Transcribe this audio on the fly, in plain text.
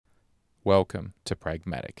Welcome to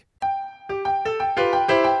Pragmatic.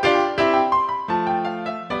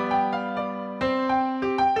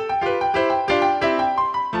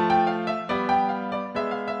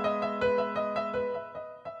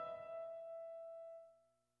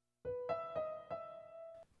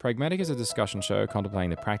 Pragmatic is a discussion show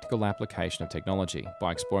contemplating the practical application of technology.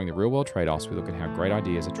 By exploring the real-world trade-offs, we look at how great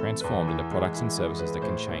ideas are transformed into products and services that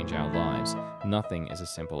can change our lives. Nothing is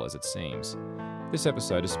as simple as it seems. This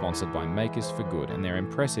episode is sponsored by Makers for Good and their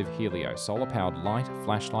impressive Helio solar-powered light,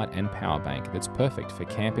 flashlight and power bank that's perfect for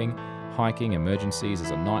camping, hiking, emergencies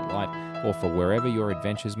as a nightlight, or for wherever your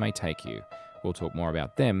adventures may take you. We'll talk more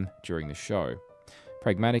about them during the show.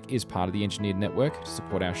 Pragmatic is part of the Engineered Network. To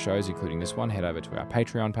support our shows, including this one, head over to our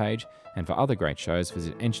Patreon page, and for other great shows,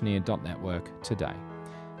 visit engineered.network today.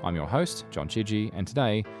 I'm your host, John Chidgey, and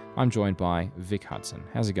today I'm joined by Vic Hudson.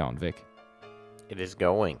 How's it going, Vic? It is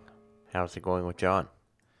going. How's it going with John?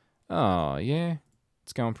 Oh, yeah,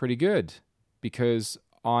 it's going pretty good, because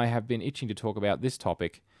I have been itching to talk about this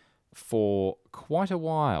topic for quite a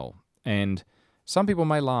while, and some people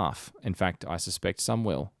may laugh. In fact, I suspect some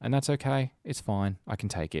will, and that's okay. It's fine. I can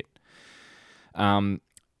take it.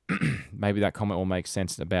 Maybe that comment will make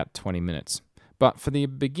sense in about 20 minutes. But for the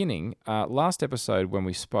beginning, last episode when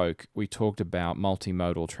we spoke, we talked about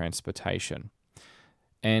multimodal transportation.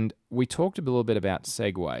 And we talked a little bit about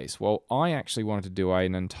Segways. Well, I actually wanted to do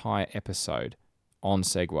an entire episode on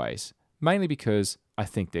Segways, mainly because I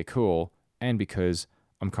think they're cool and because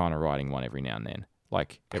I'm kind of riding one every now and then,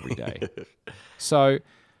 like every day. So,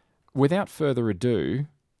 without further ado,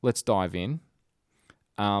 let's dive in.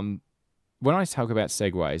 When I talk about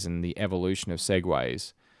Segways and the evolution of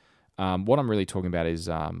Segways, what I'm really talking about is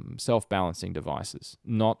self-balancing devices,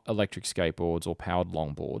 not electric skateboards or powered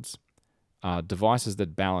longboards. Devices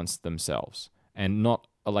that balance themselves, and not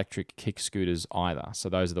electric kick scooters either. So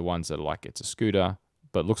those are the ones that are like, it's a scooter,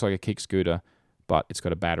 but looks like a kick scooter, but it's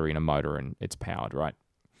got a battery and a motor and it's powered, right?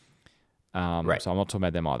 Right. So I'm not talking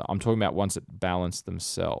about them either. I'm talking about ones that balance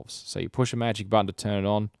themselves. So you push a magic button to turn it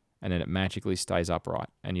on, and then it magically stays upright.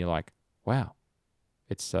 And you're like, wow,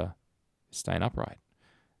 it's staying upright.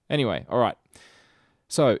 Anyway, all right.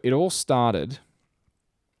 So it all started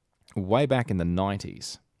way back in the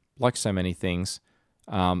 90s. Like so many things.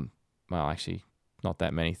 Well, actually, not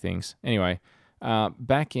that many things. Anyway,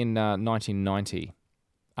 back in 1990,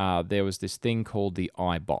 there was this thing called the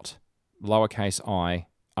iBot. Lowercase I,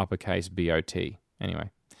 uppercase B-O-T.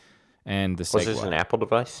 Anyway. And the Segway. Was this an Apple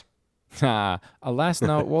device? Alas,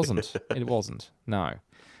 no, it wasn't. It wasn't. No.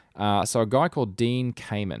 So a guy called Dean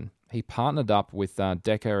Kamen, he partnered up with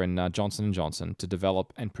Decker and Johnson & Johnson to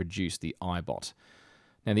develop and produce the iBot.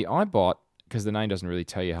 Now, the iBot, because the name doesn't really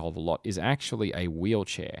tell you a hell of a lot, is actually a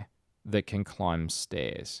wheelchair that can climb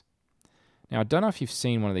stairs. Now, I don't know if you've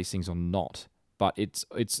seen one of these things or not, but it's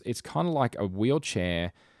kind of like a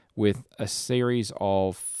wheelchair with a series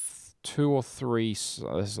of two or three,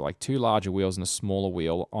 so this is like two larger wheels and a smaller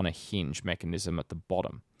wheel on a hinge mechanism at the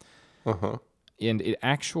bottom. Uh-huh. And it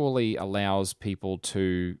actually allows people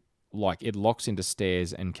to, like, it locks into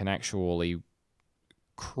stairs and can actually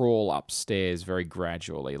crawl upstairs very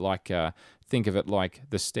gradually. Like, think of it like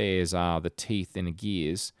the stairs are the teeth in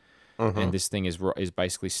gears, and this thing is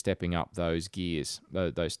basically stepping up those gears,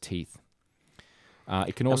 those teeth.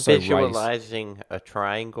 It can also visualizing a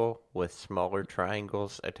triangle with smaller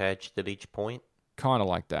triangles attached at each point. Kind of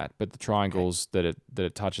like that, but the triangles that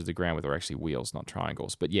it touches the ground with are actually wheels, not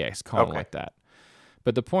triangles. But yes, kind of like that.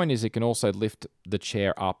 But the point is, it can also lift the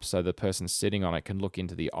chair up so the person sitting on it can look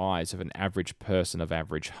into the eyes of an average person of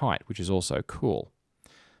average height, which is also cool.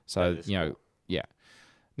 So, cool. Yeah.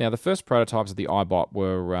 Now, the first prototypes of the iBot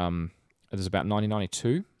were, it was about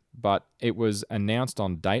 1992, but it was announced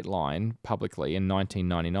on Dateline publicly in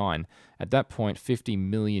 1999. At that point, $50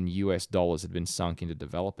 million had been sunk into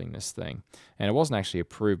developing this thing. And it wasn't actually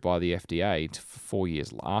approved by the FDA for 4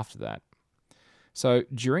 years after that. So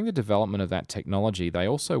during the development of that technology, they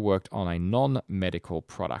also worked on a non-medical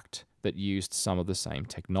product that used some of the same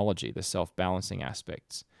technology, the self-balancing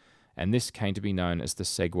aspects. And this came to be known as the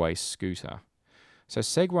Segway scooter. So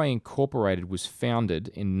Segway Incorporated was founded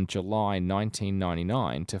in July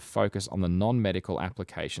 1999 to focus on the non-medical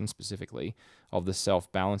application specifically of the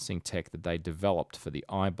self-balancing tech that they developed for the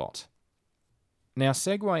iBot. Now,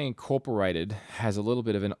 Segway Incorporated has a little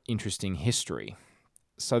bit of an interesting history.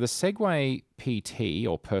 So the Segway PT,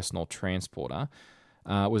 or personal transporter,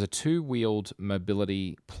 was a two-wheeled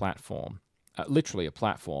mobility platform, literally a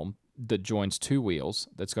platform that joins two wheels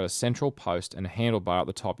that's got a central post and a handlebar at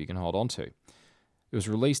the top you can hold onto. It was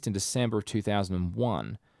released in December of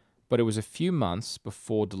 2001, but it was a few months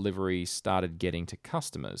before deliveries started getting to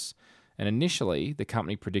customers. And initially, the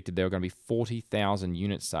company predicted there were going to be 40,000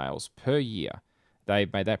 unit sales per year. They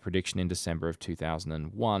made that prediction in December of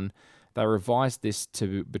 2001. They revised this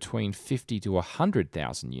to between 50 to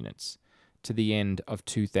 100,000 units to the end of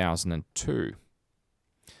 2002.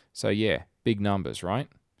 So yeah, big numbers, right?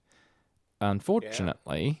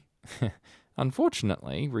 Unfortunately,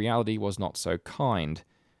 reality was not so kind.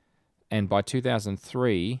 And by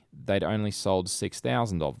 2003, they'd only sold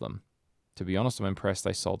 6,000 of them. To be honest, I'm impressed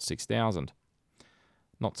they sold 6,000.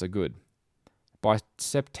 Not so good. By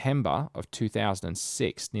September of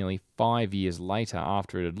 2006, nearly 5 years later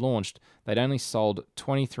after it had launched, they'd only sold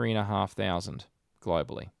 23,500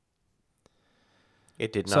 globally.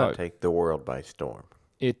 It did not take the world by storm.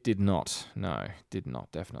 It did not. No, did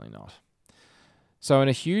not. Definitely not. So in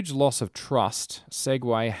a huge loss of trust,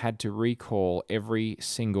 Segway had to recall every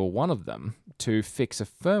single one of them to fix a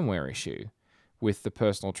firmware issue with the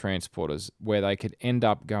personal transporters where they could end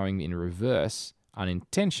up going in reverse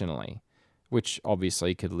unintentionally, which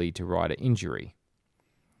obviously could lead to rider injury.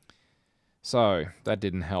 So that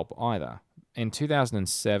didn't help either. In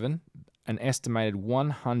 2007, an estimated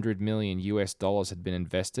 $100 million had been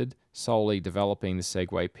invested solely developing the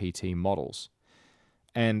Segway PT models.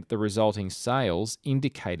 And the resulting sales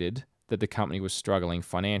indicated that the company was struggling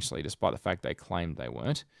financially, despite the fact they claimed they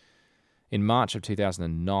weren't. In March of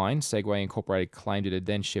 2009, Segway Incorporated claimed it had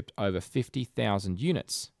then shipped over 50,000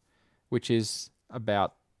 units, which is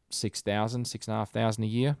about 6,500 a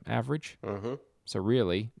year average. Mm-hmm. So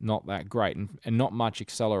really not that great, and not much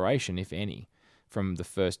acceleration, if any, from the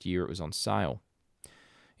first year it was on sale.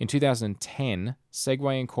 In 2010,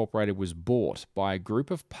 Segway Incorporated was bought by a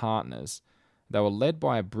group of partners. They were led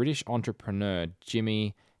by a British entrepreneur,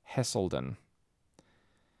 Jimmy Heselden.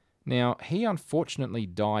 Now, he unfortunately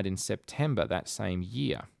died in September that same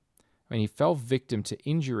year when he fell victim to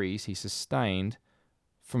injuries he sustained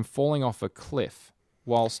from falling off a cliff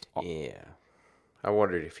whilst... Yeah. I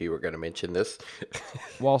wondered if you were going to mention this.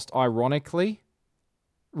 whilst ironically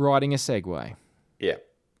riding a Segway. Yeah.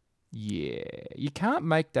 Yeah. You can't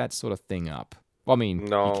make that sort of thing up. I mean,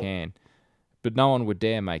 No. you can. But no one would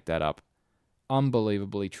dare make that up.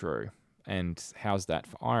 Unbelievably true. And how's that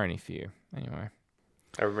for irony for you? Anyway.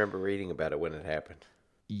 I remember reading about it when it happened.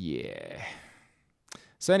 Yeah.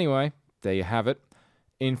 So anyway, there you have it.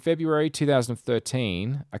 In February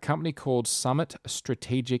 2013, a company called Summit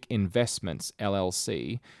Strategic Investments,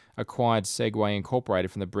 LLC, acquired Segway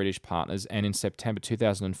Incorporated from the British partners, and in September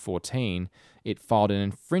 2014, it filed an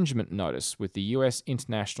infringement notice with the US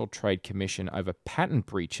International Trade Commission over patent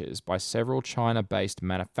breaches by several China-based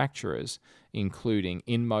manufacturers, including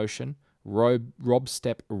InMotion,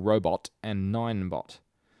 Robstep Robot, and Ninebot.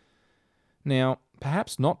 Now,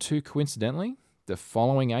 perhaps not too coincidentally, the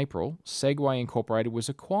following April, Segway Incorporated was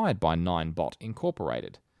acquired by Ninebot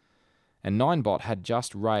Incorporated. And Ninebot had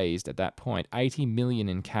just raised, at that point, $80 million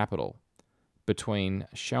in capital between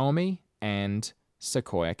Xiaomi and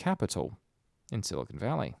Sequoia Capital in Silicon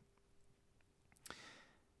Valley.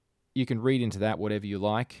 You can read into that whatever you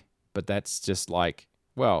like, but that's just like,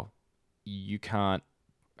 well, you can't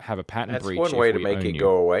have a patent breach. That's one way to make it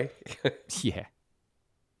go away. Yeah,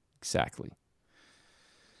 exactly.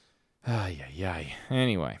 Ay.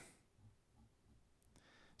 Anyway.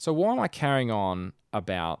 So why am I carrying on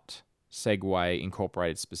about Segway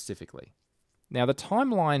Incorporated specifically? Now, the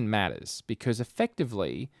timeline matters because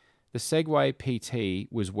effectively the Segway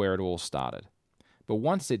PT was where it all started. But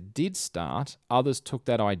once it did start, others took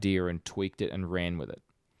that idea and tweaked it and ran with it.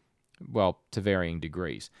 Well, to varying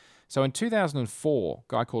degrees. So in 2004, a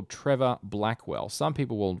guy called Trevor Blackwell, some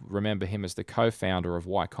people will remember him as the co-founder of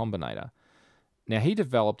Y Combinator. Now, he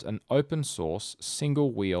developed an open-source,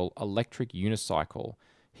 single-wheel electric unicycle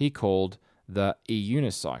he called the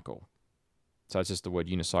e-unicycle. So it's just the word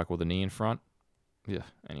unicycle with an E in front. Yeah,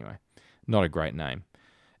 anyway, not a great name.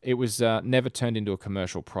 It was never turned into a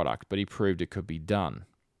commercial product, but he proved it could be done.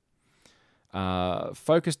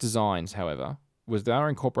 Focus Designs, however, they were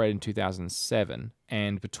incorporated in 2007,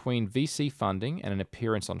 and between VC funding and an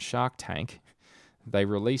appearance on Shark Tank, they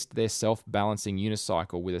released their self-balancing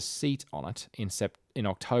unicycle with a seat on it in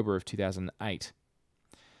October of 2008.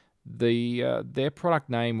 Their product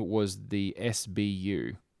name was the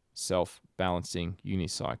SBU, Self-Balancing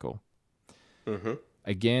Unicycle. Mm-hmm.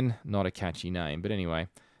 Again, not a catchy name, but anyway,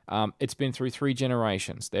 it's been through 3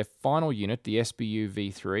 generations. Their final unit, the SBU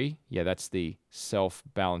V3, yeah, that's the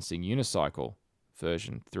Self-Balancing Unicycle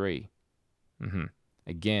version 3.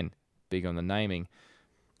 Again, big on the naming.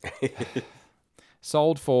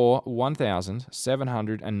 Sold for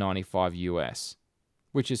 $1,795 US,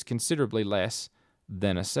 which is considerably less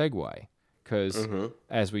than a Segway, because,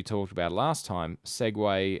 as we talked about last time,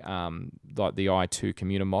 Segway, like the i2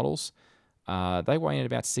 commuter models, they weigh in at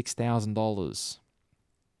about $6,000.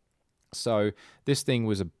 So this thing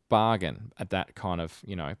was a bargain at that kind of,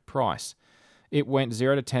 price. It went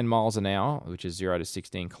 0 to 10 miles an hour, which is 0 to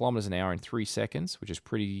 16 kilometers an hour in 3 seconds, which is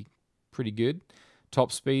pretty good.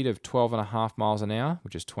 Top speed of 12.5 miles an hour,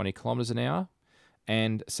 which is 20 kilometers an hour,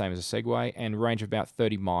 and same as a Segway, and range of about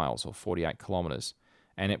 30 miles or 48 kilometers.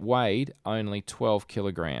 And it weighed only 12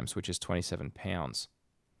 kilograms, which is 27 pounds.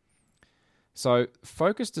 So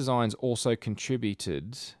Focus Designs also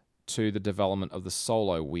contributed to the development of the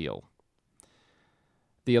solo wheel,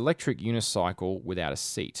 the electric unicycle without a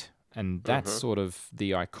seat. And that's sort of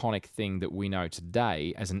the iconic thing that we know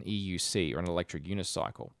today as an EUC, or an electric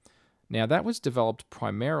unicycle. Now, that was developed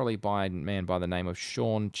primarily by a man by the name of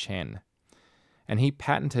Sean Chen, and he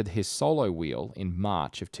patented his solo wheel in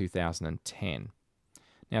March of 2010.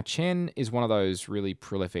 Now, Chen is one of those really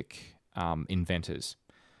prolific inventors,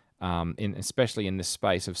 especially in this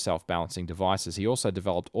space of self-balancing devices. He also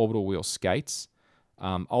developed orbital wheel skates,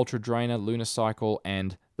 Ultra Drainer, Lunicycle,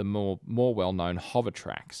 and the more well-known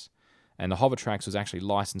Hovertrax. And the Hovertrax was actually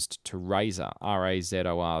licensed to Razor,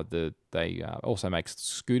 R-A-Z-O-R. They also make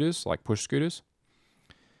scooters, like push scooters.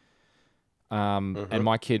 And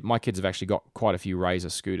my kids have actually got quite a few Razor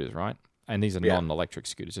scooters, right? And these are non-electric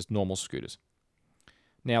scooters, just normal scooters.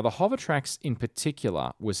 Now, the Hovertrax in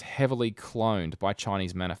particular was heavily cloned by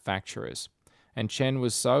Chinese manufacturers. And Chen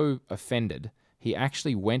was so offended, he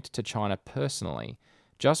actually went to China personally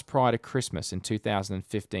just prior to Christmas in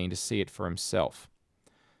 2015 to see it for himself.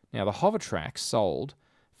 Now, the Hovertrax sold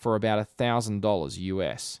for about $1,000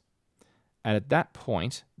 US. And at that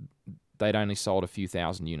point, they'd only sold a few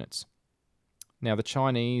thousand units. Now, the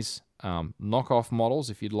Chinese knockoff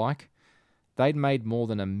models, if you'd like, they'd made more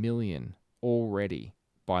than 1 million already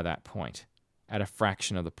by that point at a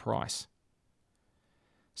fraction of the price.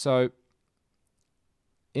 So,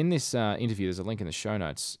 in this interview, there's a link in the show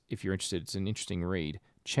notes if you're interested. It's an interesting read.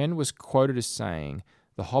 Chen was quoted as saying,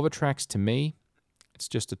 "The Hovertrax, to me, it's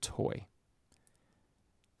just a toy,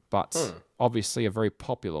 but obviously a very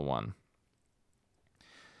popular one."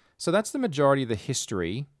 So that's the majority of the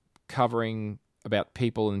history, covering about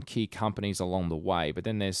people and key companies along the way, but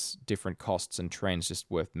then there's different costs and trends just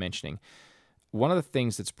worth mentioning. One of the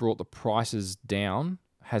things that's brought the prices down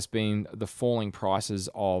has been the falling prices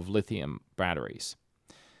of lithium batteries.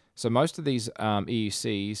 So most of these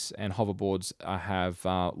EUCs and hoverboards have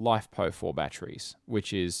LiFePO4 batteries,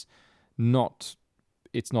 which is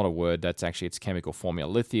it's not a word, that's actually its chemical formula.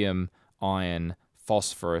 Lithium, iron,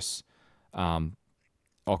 phosphorus,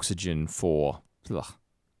 oxygen 4. Ugh,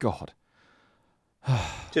 God.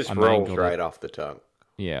 Just rolls right off the tongue.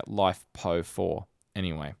 Yeah, LiFePO4.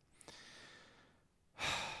 Anyway.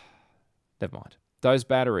 Never mind. Those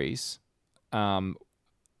batteries,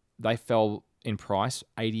 they fell in price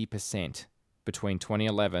 80% between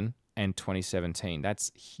 2011 and 2017.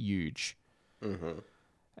 That's huge.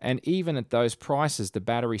 And even at those prices, the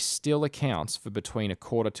battery still accounts for between a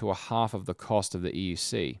quarter to a half of the cost of the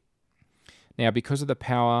EUC. Now, because of the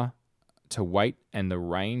power to weight and the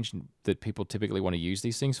range that people typically want to use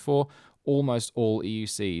these things for, almost all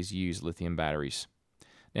EUCs use lithium batteries.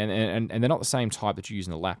 And they're not the same type that you use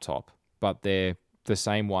in a laptop, but they're the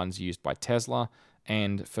same ones used by Tesla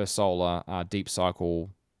and for solar deep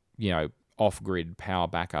cycle, off-grid power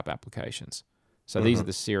backup applications. So these are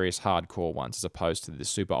the serious hardcore ones as opposed to the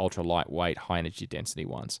super ultra lightweight high energy density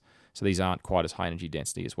ones. So these aren't quite as high energy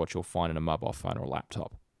density as what you'll find in a mobile phone or a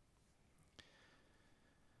laptop.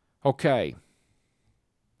 Okay.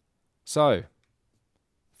 So,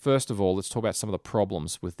 first of all, let's talk about some of the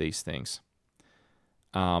problems with these things.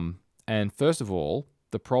 And first of all,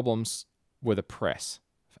 the problems were the press.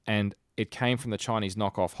 And it came from the Chinese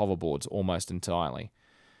knockoff hoverboards almost entirely.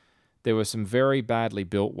 There were some very badly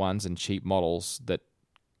built ones and cheap models that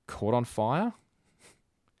caught on fire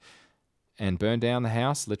and burned down the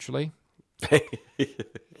house, literally.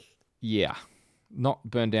 Yeah, not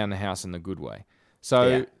burned down the house in the good way.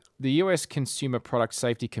 So the US Consumer Product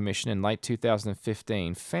Safety Commission in late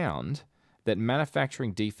 2015 found that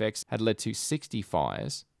manufacturing defects had led to 60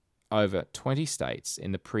 fires over 20 states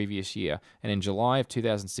in the previous year, and in July of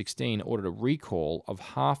 2016 ordered a recall of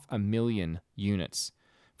 500,000 units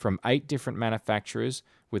from 8 different manufacturers,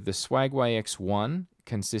 with the Segway X1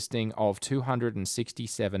 consisting of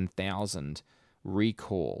 267,000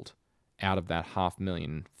 recalled out of that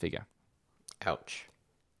 500,000 figure. Ouch.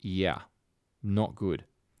 Yeah, not good.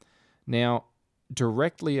 Now,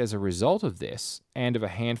 directly as a result of this, and of a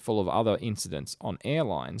handful of other incidents on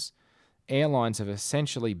airlines have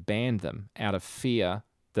essentially banned them out of fear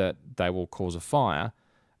that they will cause a fire,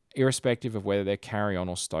 irrespective of whether they're carry-on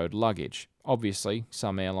or stowed luggage. Obviously,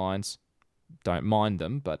 some airlines don't mind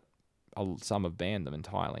them, but some have banned them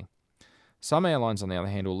entirely. Some airlines, on the other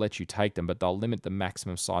hand, will let you take them, but they'll limit the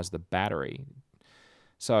maximum size of the battery.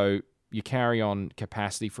 So your carry-on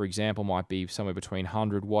capacity, for example, might be somewhere between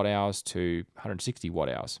 100 watt-hours to 160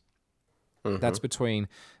 watt-hours. That's between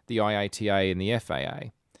the IATA and the FAA.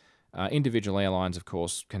 Individual airlines, of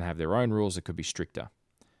course, can have their own rules that could be stricter.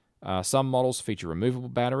 Some models feature removable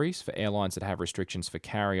batteries for airlines that have restrictions for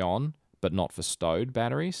carry-on, but not for stowed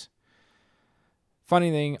batteries.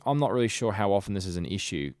 Funny thing, I'm not really sure how often this is an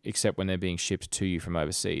issue, except when they're being shipped to you from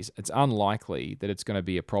overseas. It's unlikely that it's going to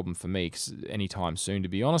be a problem for me anytime soon, to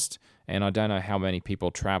be honest, and I don't know how many people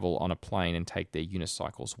travel on a plane and take their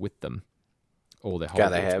unicycles with them, or their hoverboards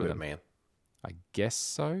Gotta have with it, them. man. I guess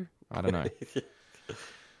so. I don't know.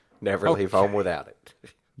 Never leave home without it.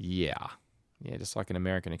 Yeah, just like an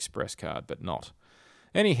American Express card, but not.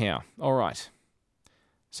 Anyhow, all right.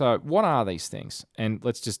 So what are these things? And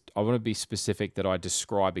I want to be specific that I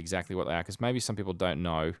describe exactly what they are, because maybe some people don't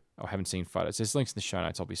know or haven't seen photos. There's links in the show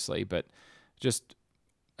notes, obviously, but just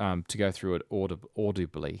to go through it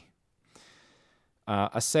audibly.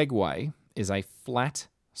 A Segway is a flat,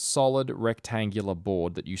 solid rectangular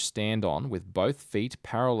board that you stand on with both feet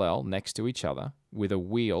parallel next to each other, with a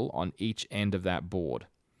wheel on each end of that board.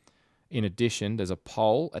 In addition, there's a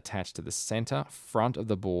pole attached to the center front of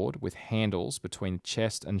the board with handles between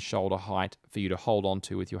chest and shoulder height for you to hold on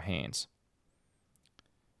to with your hands.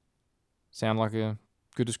 Sound like a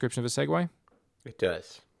good description of a Segway? It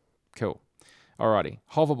does. Cool. Alrighty.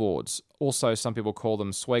 Hoverboards. Also, some people call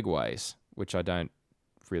them Swegways, which I don't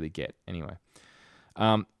really get anyway.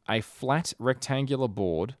 A flat rectangular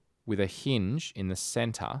board with a hinge in the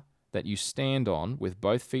center that you stand on with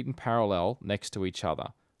both feet in parallel next to each other.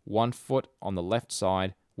 1 foot on the left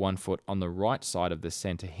side, 1 foot on the right side of the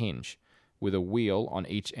center hinge, with a wheel on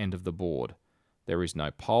each end of the board. There is no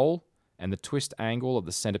pole, and the twist angle of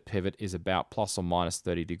the center pivot is about plus or minus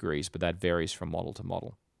 30 degrees, but that varies from model to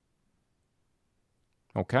model.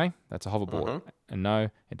 Okay, that's a hoverboard. And no,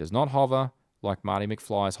 it does not hover like Marty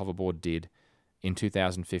McFly's hoverboard did in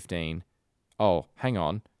 2015. Oh, hang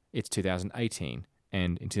on, it's 2018.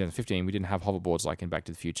 And in 2015, we didn't have hoverboards like in Back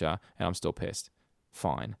to the Future, and I'm still pissed.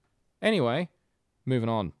 Fine. Anyway, moving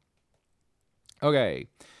on. Okay.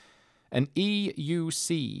 An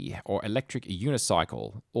EUC, or electric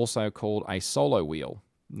unicycle, also called a solo wheel,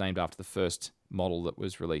 named after the first model that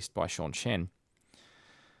was released by Sean Chen.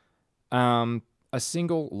 A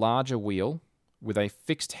single larger wheel with a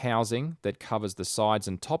fixed housing that covers the sides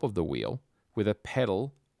and top of the wheel with a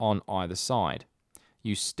pedal on either side.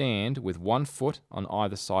 You stand with 1 foot on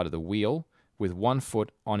either side of the wheel with 1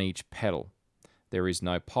 foot on each pedal. There is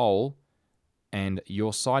no pole, and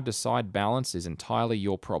your side-to-side balance is entirely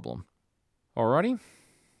your problem. Alrighty?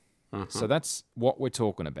 So that's what we're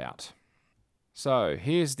talking about. So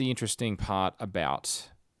here's the interesting part about...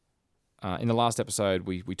 in the last episode,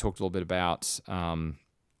 we talked a little bit about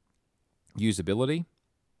usability.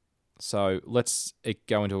 So let's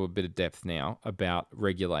go into a bit of depth now about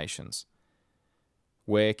regulations.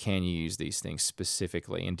 Where can you use these things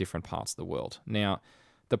specifically in different parts of the world? Now,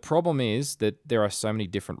 the problem is that there are so many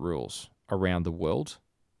different rules around the world.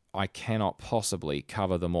 I cannot possibly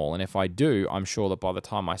cover them all. And if I do, I'm sure that by the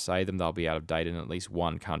time I say them, they'll be out of date in at least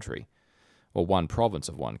one country, or one province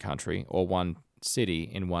of one country, or one city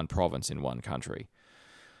in one province in one country.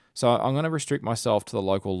 So I'm going to restrict myself to the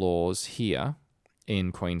local laws here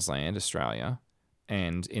in Queensland, Australia,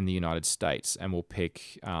 and in the United States. And we'll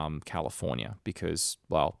pick California because,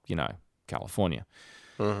 well, California.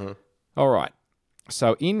 All right.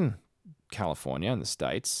 So in California, in the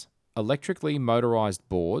States, electrically motorized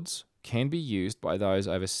boards can be used by those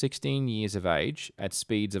over 16 years of age at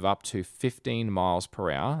speeds of up to 15 miles per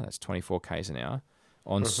hour, that's 24 k's an hour,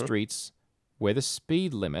 on streets where the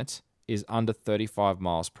speed limit is under 35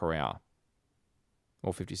 miles per hour,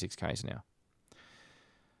 or 56 k's an hour.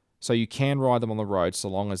 So you can ride them on the road so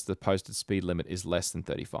long as the posted speed limit is less than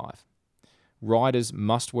 35. Riders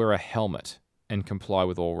must wear a helmet and comply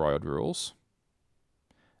with all road rules.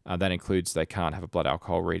 That includes they can't have a blood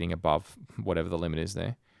alcohol reading above whatever the limit is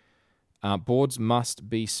there. Boards must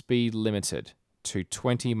be speed limited to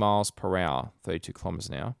 20 miles per hour, 32 kilometers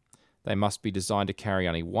an hour. They must be designed to carry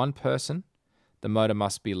only one person. The motor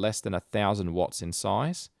must be less than 1,000 watts in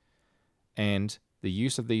size. And the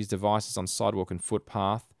use of these devices on sidewalk and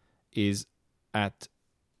footpath is at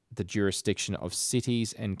the jurisdiction of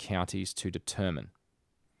cities and counties to determine.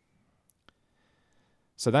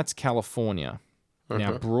 So that's California.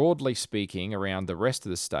 Now, broadly speaking, around the rest of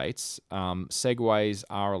the states, segways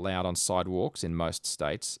are allowed on sidewalks in most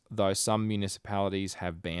states, though some municipalities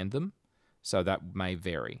have banned them, so that may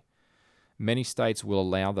vary. Many states will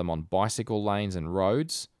allow them on bicycle lanes and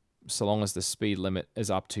roads, so long as the speed limit is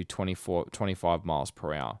up to 25 miles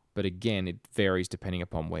per hour. But again, it varies depending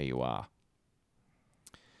upon where you are.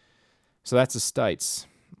 So that's the states,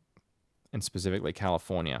 and specifically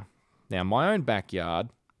California. Now, my own backyard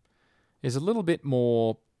is a little bit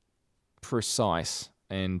more precise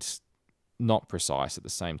and not precise at the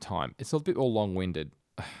same time. It's a bit more long-winded.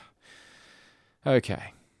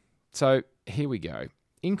 Okay, so here we go.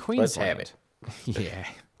 In Queensland, Let's have it. Yeah,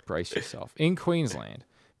 brace yourself. In Queensland,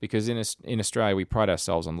 because in Australia we pride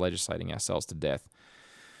ourselves on legislating ourselves to death.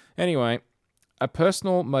 Anyway, a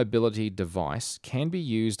personal mobility device can be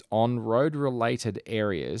used on road-related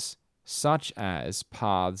areas such as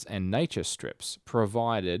paths and nature strips,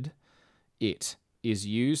 provided it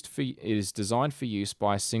is designed for use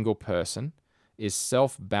by a single person, is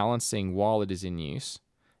self-balancing while it is in use,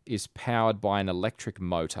 is powered by an electric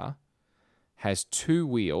motor, has two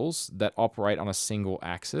wheels that operate on a single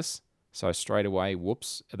axis. So straight away,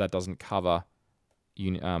 whoops, that doesn't cover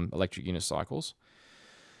electric unicycles.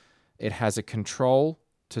 It has a control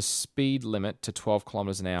to speed limit to 12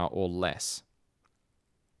 kilometers an hour or less.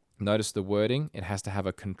 Notice the wording. It has to have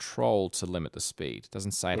a control to limit the speed. It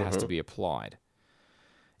doesn't say it has to be applied.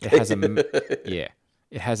 It has It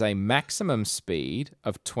has a maximum speed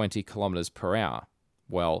of 20 kilometers per hour.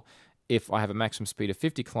 Well, if I have a maximum speed of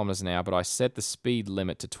 50 kilometers an hour, but I set the speed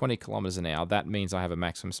limit to 20 kilometers an hour, that means I have a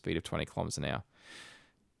maximum speed of 20 kilometers an hour.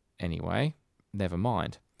 Anyway, never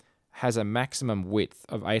mind. Has a maximum width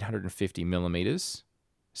of 850 millimeters.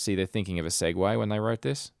 See, they're thinking of a Segway when they wrote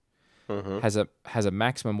this. Has a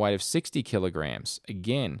maximum weight of 60 kilograms.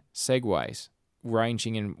 Again, Segways,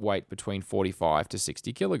 ranging in weight between 45 to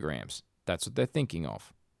 60 kilograms. That's what they're thinking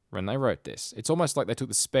of when they wrote this. It's almost like they took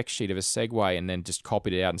the spec sheet of a Segway and then just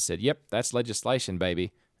copied it out and said, yep, that's legislation,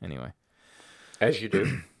 baby. Anyway. As you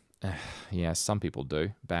do. Yeah, some people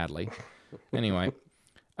do, badly. Anyway,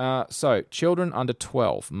 so children under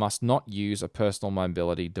 12 must not use a personal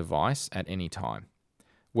mobility device at any time.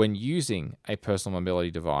 When using a personal mobility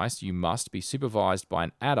device, you must be supervised by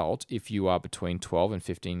an adult if you are between 12 and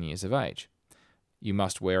 15 years of age. You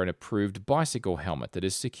must wear an approved bicycle helmet that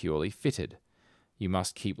is securely fitted. You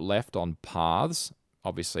must keep left on paths.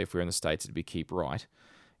 Obviously, if we're in the States, it'd be keep right.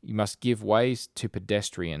 You must give ways to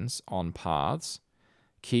pedestrians on paths.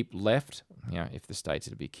 Keep left, if the States,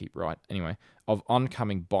 it'd be keep right. Anyway, of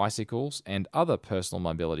oncoming bicycles and other personal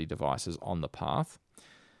mobility devices on the path.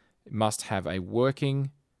 It must have a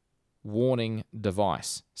working warning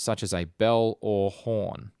device, such as a bell or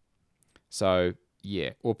horn. So,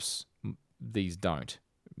 oops, these don't.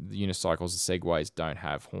 The unicycles, the Segways don't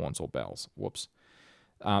have horns or bells. Whoops.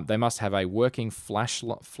 They must have a working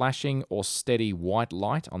flashing or steady white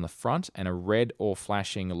light on the front and a red or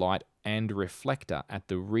flashing light and reflector at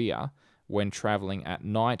the rear when traveling at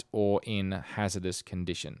night or in hazardous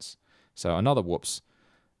conditions. So another whoops.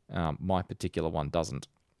 My particular one doesn't.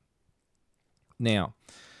 Now,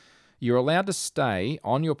 you're allowed to stay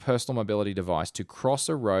on your personal mobility device to cross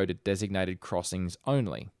a road at designated crossings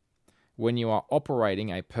only. When you are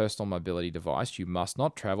operating a personal mobility device, you must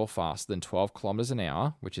not travel faster than 12 kilometers an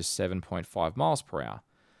hour, which is 7.5 miles per hour.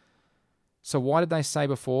 So why did they say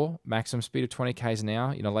before maximum speed of 20 k's an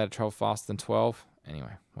hour? You're not allowed to travel faster than 12?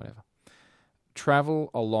 Anyway, whatever.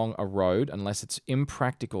 Travel along a road unless it's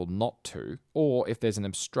impractical not to, or if there's an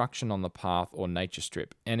obstruction on the path or nature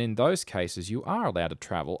strip. And in those cases, you are allowed to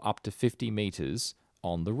travel up to 50 meters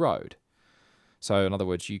on the road. So in other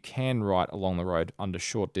words, you can ride along the road under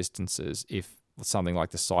short distances if something like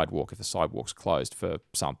the sidewalk's closed for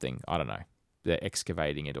something, I don't know, they're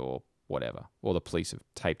excavating it or whatever, or the police have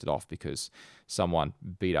taped it off because someone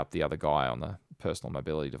beat up the other guy on the personal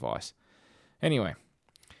mobility device. Anyway,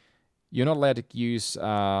 you're not allowed to use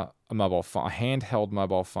a handheld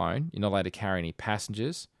mobile phone. You're not allowed to carry any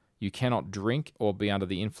passengers. You cannot drink or be under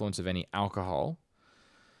the influence of any alcohol.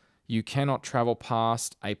 You cannot travel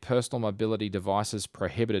past a personal mobility device's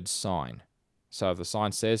prohibited sign. So if the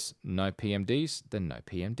sign says no PMDs, then no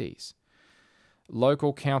PMDs.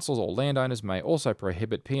 Local councils or landowners may also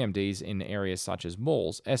prohibit PMDs in areas such as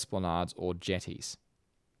malls, esplanades, or jetties.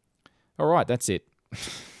 All right, that's it.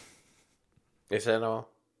 Is that all?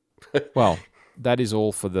 Well, that is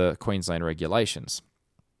all for the Queensland regulations.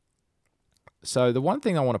 So the one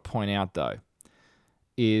thing I want to point out, though,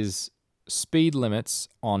 is speed limits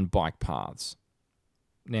on bike paths.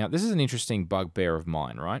 Now, this is an interesting bugbear of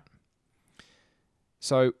mine, right?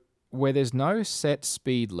 So where there's no set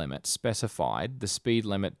speed limit specified, the speed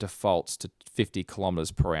limit defaults to 50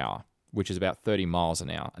 kilometers per hour, which is about 30 miles an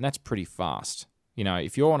hour. And that's pretty fast. You know,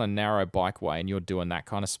 if you're on a narrow bikeway and you're doing that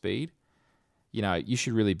kind of speed, you know, you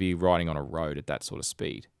should really be riding on a road at that sort of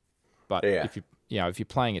speed. But if you're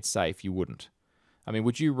playing it safe, you wouldn't. I mean,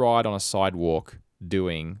 would you ride on a sidewalk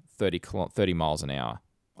doing 30 miles an hour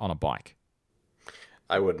on a bike?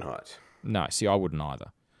 I would not. No, see, I wouldn't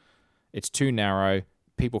either. It's too narrow.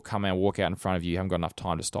 People come out, walk out in front of you. You haven't got enough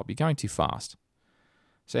time to stop. You're going too fast.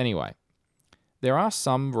 So anyway, there are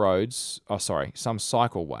some some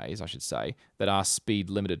cycleways, I should say, that are speed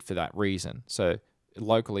limited for that reason. So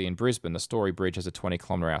locally in Brisbane, the Story Bridge has a 20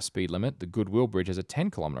 kilometre hour speed limit. The Goodwill Bridge has a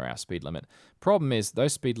 10 kilometre hour speed limit. Problem is,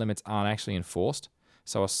 those speed limits aren't actually enforced.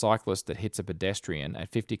 So a cyclist that hits a pedestrian at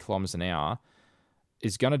 50 kilometres an hour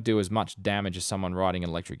is going to do as much damage as someone riding an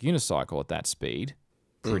electric unicycle at that speed,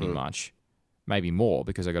 pretty much. Maybe more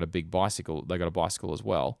because they got a big bicycle. They got a bicycle as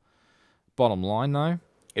well. Bottom line, though,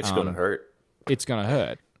 it's going to hurt. It's going to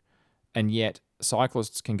hurt, and yet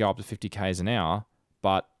cyclists can go up to 50 k's an hour,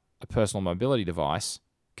 but a personal mobility device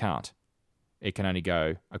can't. It can only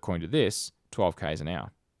go, according to this, 12 k's an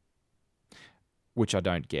hour, which I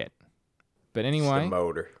don't get. But anyway, it's the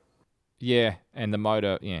motor. Yeah, and the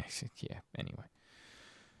motor. Yeah. Anyway,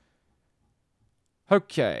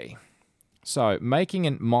 okay. So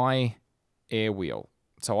making my air wheel.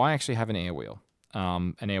 So I actually have an air wheel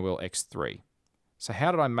X3. So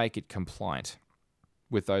how did I make it compliant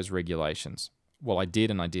with those regulations? Well, I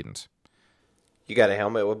did and I didn't. You got a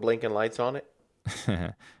helmet with blinking lights on it?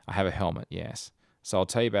 I have a helmet, yes. So I'll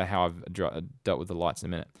tell you about how I've dealt with the lights in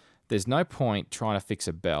a minute. There's no point trying to fix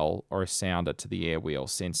a bell or a sounder to the air wheel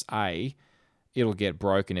since A, it'll get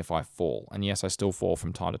broken if I fall. And yes, I still fall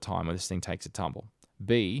from time to time when this thing takes a tumble.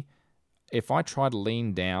 B, if I try to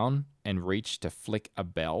lean down and reach to flick a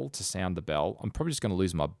bell to sound the bell, I'm probably just going to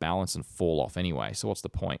lose my balance and fall off anyway. So what's the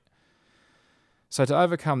point? So to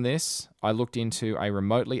overcome this, I looked into a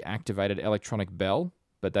remotely activated electronic bell,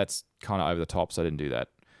 but that's kind of over the top, so I didn't do that.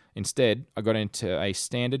 Instead, I got into a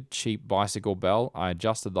standard cheap bicycle bell. I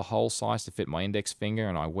adjusted the hole size to fit my index finger,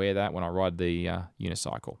 and I wear that when I ride the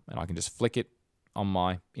unicycle. And I can just flick it on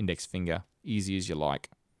my index finger, easy as you like.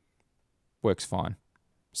 Works fine.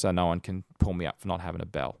 So no one can pull me up for not having a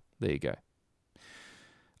bell. There you go.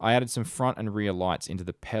 I added some front and rear lights into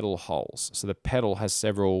the pedal holes. So the pedal has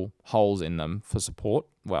several holes in them for support.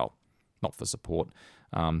 Well, not for support.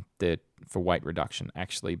 They're for weight reduction,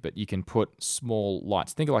 actually. But you can put small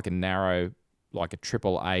lights. Think of like a narrow, like a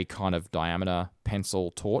AAA kind of diameter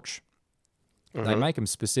pencil torch. Mm-hmm. They make them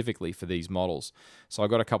specifically for these models. So I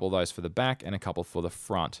got a couple of those for the back and a couple for the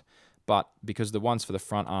front. But because the ones for the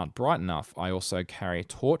front aren't bright enough, I also carry a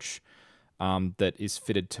torch that is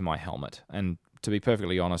fitted to my helmet. And to be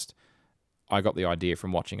perfectly honest, I got the idea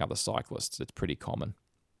from watching other cyclists. It's pretty common.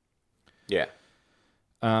 Yeah.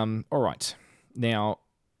 All right. Now,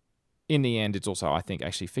 in the end, it's also, I think,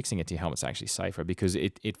 actually fixing it to your helmet's actually safer because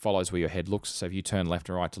it follows where your head looks. So if you turn left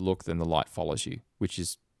and right to look, then the light follows you, which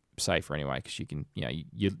is safer anyway because you can,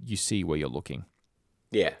 you see where you're looking.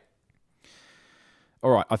 Yeah. All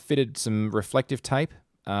right, I fitted some reflective tape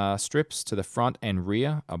strips to the front and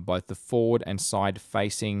rear of both the forward and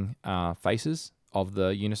side-facing faces of the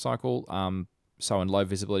unicycle. So in low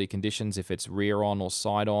visibility conditions, if it's rear on or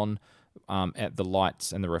side on, at the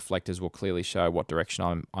lights and the reflectors will clearly show what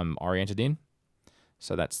direction I'm oriented in.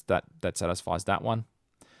 So that satisfies that one.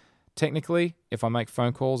 Technically, if I make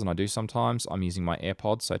phone calls, and I do sometimes, I'm using my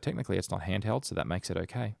AirPods, so technically it's not handheld, so that makes it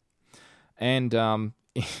okay. And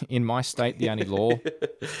in my state, the only law...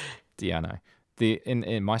 Yeah, I know.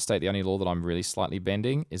 In my state, the only law that I'm really slightly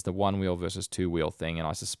bending is the one-wheel versus two-wheel thing, and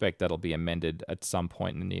I suspect that'll be amended at some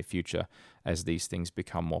point in the near future as these things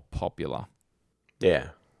become more popular. Yeah.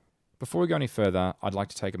 Before we go any further, I'd like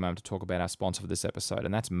to take a moment to talk about our sponsor for this episode,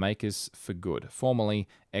 and that's Makers for Good, formerly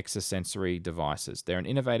Exosensory Devices. They're an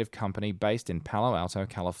innovative company based in Palo Alto,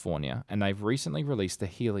 California, and they've recently released the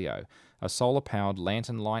Helio, a solar-powered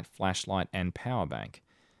lantern light, flashlight, and power bank.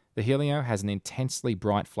 The Helio has an intensely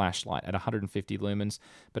bright flashlight at 150 lumens,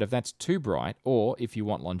 but if that's too bright, or if you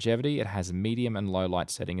want longevity, it has a medium and low light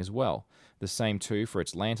setting as well. The same too for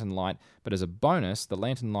its lantern light, but as a bonus, the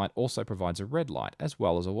lantern light also provides a red light as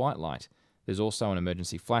well as a white light. There's also an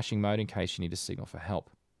emergency flashing mode in case you need a signal for help.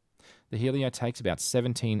 The Helio takes about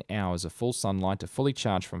 17 hours of full sunlight to fully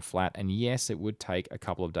charge from flat, and yes, it would take a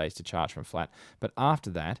couple of days to charge from flat, but after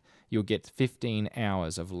that, you'll get 15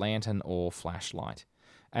 hours of lantern or flashlight.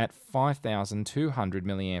 At 5,200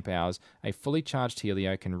 milliamp hours, a fully charged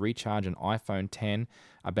Helio can recharge an iPhone X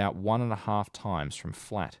about 1.5 times from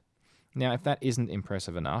flat. Now, if that isn't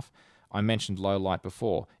impressive enough, I mentioned low light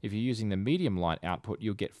before. If you're using the medium light output,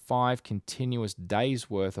 you'll get 5 continuous days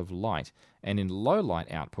worth of light. And in low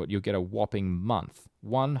light output, you'll get a whopping month,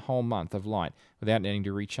 1 whole month of light without needing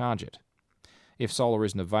to recharge it. If solar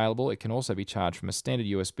isn't available, it can also be charged from a standard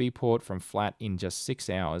USB port from flat in just 6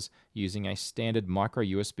 hours using a standard micro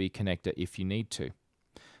USB connector if you need to.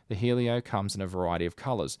 The Helio comes in a variety of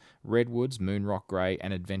colours: Redwoods, Moonrock Grey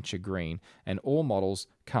and Adventure Green, and all models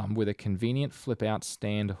come with a convenient flip-out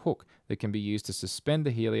stand hook that can be used to suspend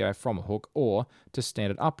the Helio from a hook or to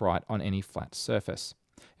stand it upright on any flat surface.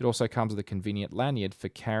 It also comes with a convenient lanyard for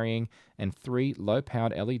carrying, and 3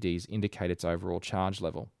 low-powered LEDs indicate its overall charge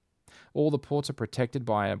level. All the ports are protected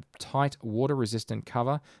by a tight water-resistant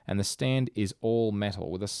cover, and the stand is all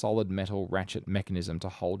metal with a solid metal ratchet mechanism to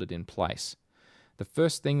hold it in place. The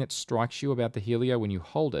first thing that strikes you about the Helio when you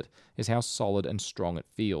hold it is how solid and strong it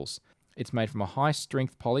feels. It's made from a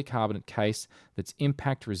high-strength polycarbonate case that's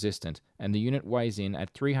impact-resistant, and the unit weighs in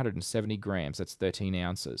at 370 grams, that's 13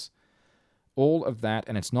 ounces. All of that,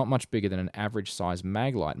 and it's not much bigger than an average-size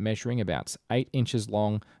Maglite, measuring about 8 inches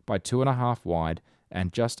long by 2.5 wide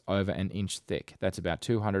and just over an inch thick. That's about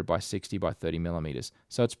 200 by 60 by 30 millimeters,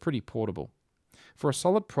 so it's pretty portable. For a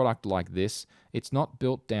solid product like this, it's not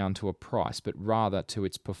built down to a price, but rather to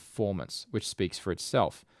its performance, which speaks for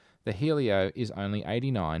itself. The Helio is only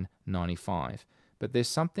 $89.95, but there's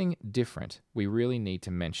something different we really need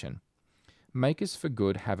to mention. Makers for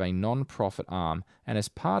Good have a non-profit arm, and as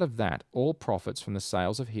part of that, all profits from the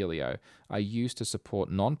sales of Helio are used to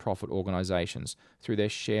support non-profit organizations through their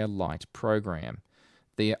Share Light program.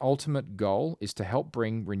 Their ultimate goal is to help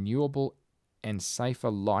bring renewable and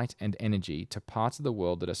safer light and energy to parts of the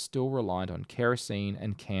world that are still reliant on kerosene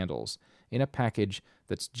and candles in a package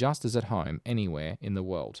that's just as at home anywhere in the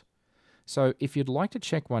world. So if you'd like to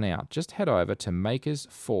check one out, just head over to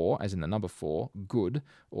makers4, as in the number 4, good,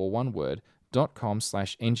 or one word,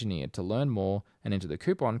 .com/engineered to learn more and enter the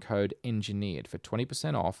coupon code ENGINEERED for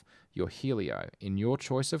 20% off your Helio in your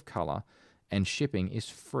choice of color, and shipping is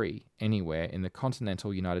free anywhere in the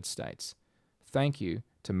continental United States. Thank you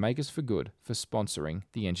to Makers for Good for sponsoring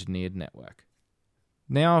the Engineered Network.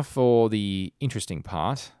 Now for the interesting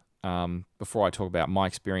part, before I talk about my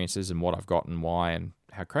experiences and what I've got and why and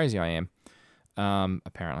how crazy I am,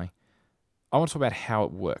 apparently, I want to talk about how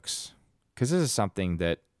it works, because this is something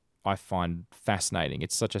that I find fascinating.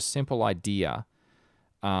 It's such a simple idea,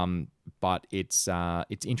 but it's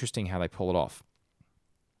interesting how they pull it off.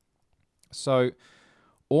 So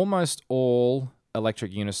almost all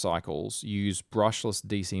electric unicycles use brushless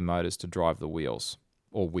DC motors to drive the wheels,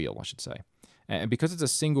 or wheel, I should say. And because it's a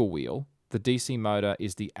single wheel, the DC motor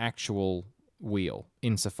is the actual wheel,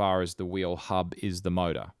 insofar as the wheel hub is the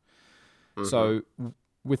motor. Mm-hmm. So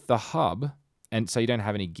with the hub, and so you don't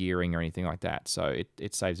have any gearing or anything like that, so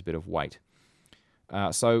it saves a bit of weight.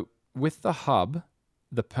 So with the hub,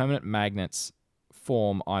 the permanent magnets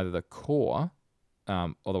form either the core,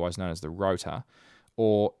 otherwise known as the rotor,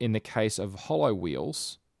 or in the case of hollow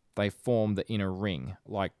wheels, they form the inner ring,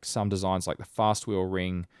 like some designs like the fast wheel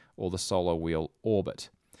ring or the solo wheel orbit.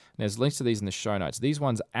 And there's links to these in the show notes. These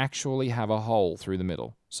ones actually have a hole through the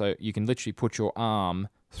middle, so you can literally put your arm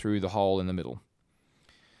through the hole in the middle.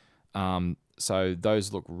 So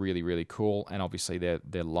those look really, really cool, and obviously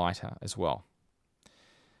they're lighter as well.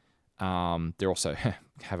 They also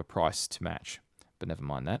have a price to match, but never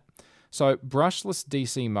mind that. So brushless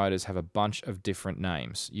DC motors have a bunch of different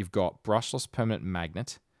names. You've got brushless permanent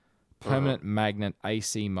magnet, permanent magnet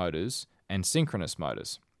AC motors, and synchronous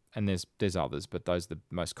motors. And there's others, but those are the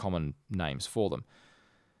most common names for them.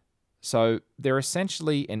 So they're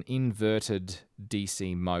essentially an inverted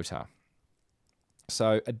DC motor.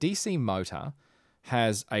 So a DC motor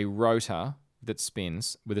has a rotor that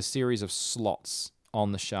spins with a series of slots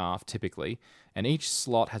on the shaft typically, and each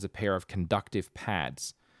slot has a pair of conductive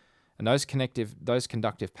pads. And those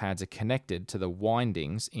conductive pads are connected to the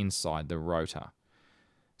windings inside the rotor.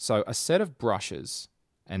 So a set of brushes,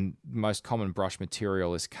 and most common brush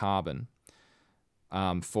material is carbon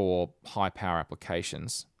for high power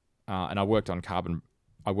applications. And I worked on carbon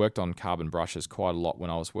brushes quite a lot when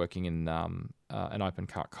I was working in an open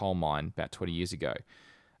cut coal mine about 20 years ago.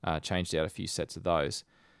 Changed out a few sets of those,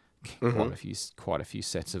 quite a few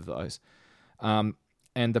sets of those. And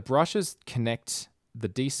the brushes connect the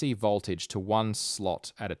DC voltage to one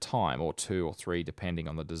slot at a time, or 2 or 3, depending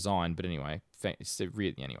on the design. But anyway,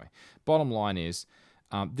 bottom line is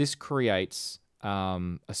this creates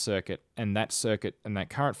a circuit, and that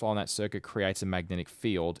current flow on that circuit creates a magnetic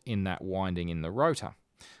field in that winding in the rotor.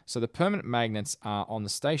 So the permanent magnets are on the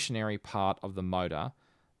stationary part of the motor,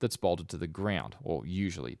 that's bolted to the ground, or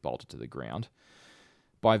usually bolted to the ground.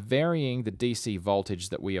 By varying the DC voltage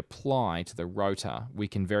that we apply to the rotor, we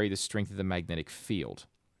can vary the strength of the magnetic field.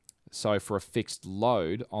 So for a fixed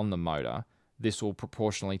load on the motor, this will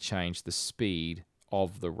proportionally change the speed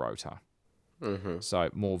of the rotor. So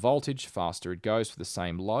more voltage, faster it goes for the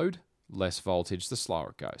same load. Less voltage, the slower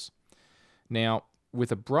it goes. Now,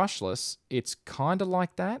 with a brushless, it's kind of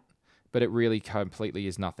like that, but it really completely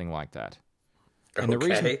is nothing like that. And the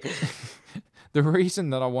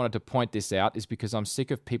reason that I wanted to point this out is because I'm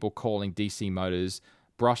sick of people calling DC motors,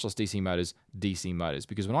 brushless DC motors,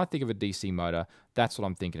 because when I think of a DC motor, that's what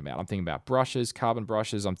I'm thinking about. I'm thinking about brushes, carbon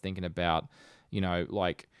brushes. I'm thinking about,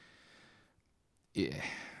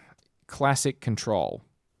 classic control,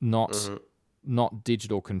 not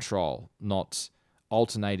digital control, not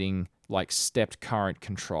alternating like stepped current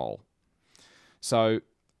control. So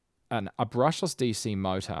a brushless DC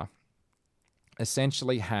motor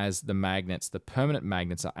essentially has the magnets, the permanent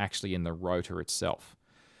magnets are actually in the rotor itself.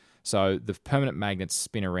 So the permanent magnets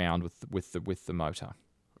spin around with the motor.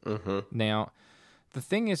 Now, the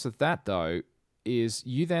thing is with that though, is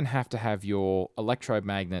you then have to have your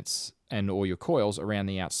electromagnets or your coils around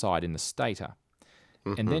the outside in the stator.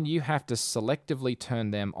 And then you have to selectively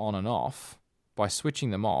turn them on and off by switching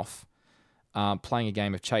them off, playing a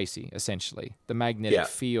game of chasey, essentially. The magnetic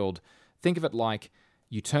field, think of it like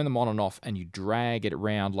you turn them on and off and you drag it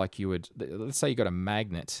around like you would, let's say you got a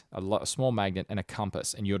magnet, a small magnet and a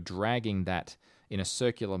compass, and you're dragging that in a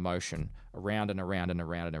circular motion around and around and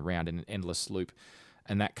around and around in an endless loop.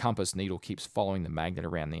 And that compass needle keeps following the magnet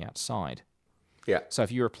around the outside. So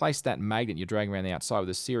if you replace that magnet you're dragging around the outside with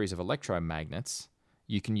a series of electromagnets,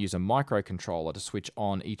 you can use a microcontroller to switch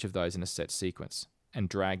on each of those in a set sequence and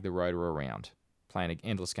drag the rotor around, playing an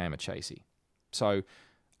endless game of chasey. So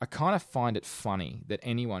I kind of find it funny that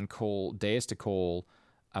anyone dares to call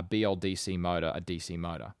a BLDC motor a DC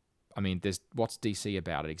motor. I mean, what's DC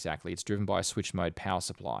about it exactly? It's driven by a switch mode power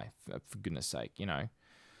supply, for goodness sake,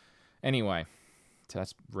 Anyway, so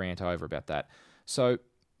that's rant over about that. So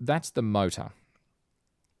that's the motor.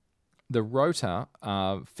 The rotor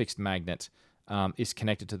fixed magnet is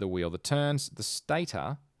connected to the wheel that turns. The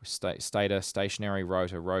stator, stationary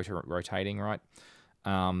rotor rotating, right?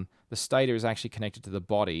 The stator is actually connected to the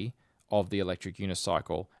body of the electric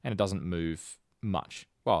unicycle, and it doesn't move much.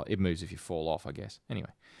 Well, it moves if you fall off, I guess.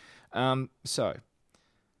 Anyway, so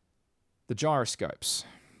the gyroscopes,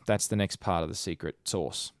 that's the next part of the secret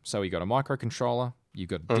sauce. So you got a microcontroller, you've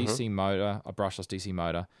got a DC motor, a brushless DC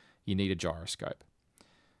motor, you need a gyroscope.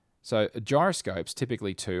 So gyroscopes,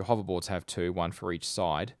 typically two, hoverboards have two, one for each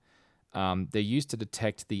side. They're used to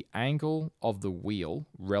detect the angle of the wheel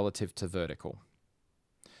relative to vertical.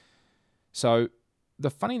 So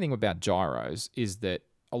the funny thing about gyros is that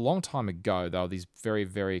a long time ago, they were these very,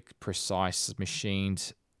 very precise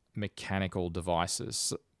machined mechanical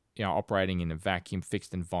devices, operating in a vacuum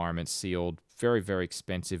fixed environment, sealed, very, very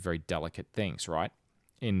expensive, very delicate things, right?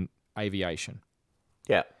 In aviation.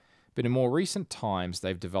 Yeah. But in more recent times,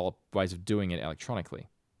 they've developed ways of doing it electronically.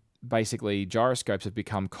 Basically, gyroscopes have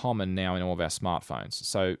become common now in all of our smartphones.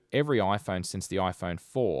 So every iPhone since the iPhone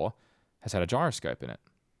 4 has had a gyroscope in it.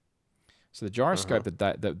 So the gyroscope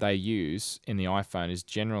that they use in the iPhone is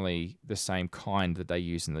generally the same kind that they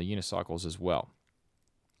use in the unicycles as well.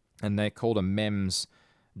 And they're called a MEMS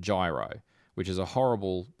gyro, which is a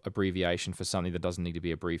horrible abbreviation for something that doesn't need to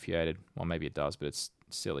be abbreviated. Well, maybe it does, but it's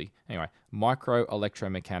silly. Anyway, micro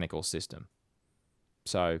electromechanical system.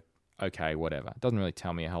 So, okay, whatever. It doesn't really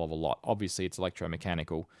tell me a hell of a lot. Obviously, it's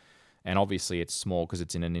electromechanical, and obviously it's small because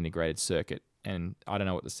it's in an integrated circuit. And I don't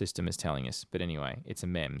know what the system is telling us, but anyway, it's a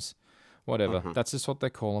MEMS. Whatever. That's just what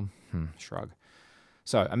they call them. Shrug.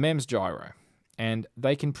 So, a MEMS gyro. And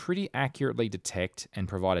they can pretty accurately detect and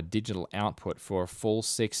provide a digital output for a full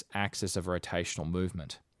 6-axis of rotational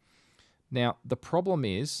movement. Now, the problem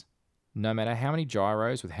is, no matter how many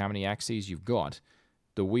gyros with how many axes you've got,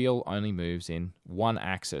 the wheel only moves in one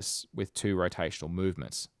axis with 2 rotational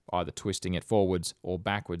movements, either twisting it forwards or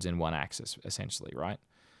backwards in one axis, essentially, right?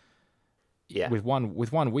 Yeah. With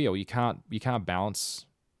one wheel, you can't balance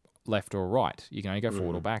left or right. You can only go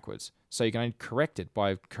forward or backwards. So you can only correct it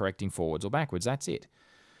by correcting forwards or backwards. That's it.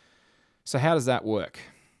 So how does that work?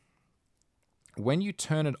 When you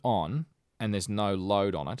turn it on and there's no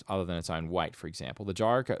load on it other than its own weight, for example, the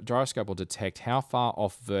gyroscope will detect how far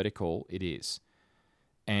off vertical it is.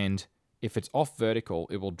 And if it's off vertical,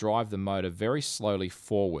 it will drive the motor very slowly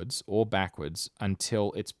forwards or backwards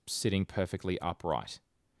until it's sitting perfectly upright.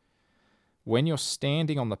 When you're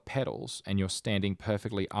standing on the pedals and you're standing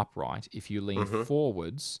perfectly upright, if you lean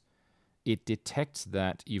forwards, it detects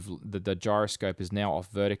that the gyroscope is now off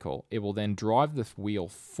vertical. It will then drive the wheel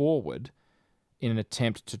forward in an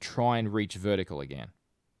attempt to try and reach vertical again.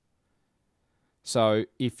 So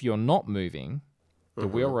if you're not moving, the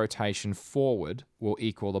wheel rotation forward will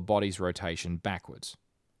equal the body's rotation backwards,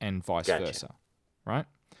 and vice versa, right?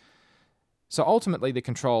 So ultimately, the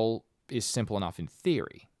control is simple enough in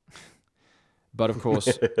theory. But of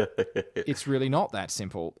course, it's really not that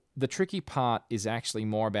simple. The tricky part is actually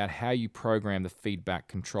more about how you program the feedback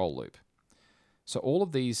control loop. So all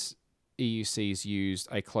of these EUCs use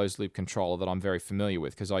a closed loop controller that I'm very familiar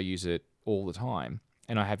with because I use it all the time,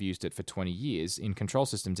 and I have used it for 20 years in control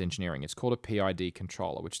systems engineering. It's called a PID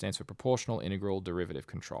controller, which stands for Proportional Integral Derivative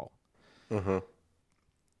Control.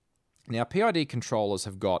 Now, PID controllers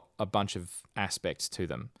have got a bunch of aspects to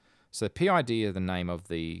them. So PID are the name of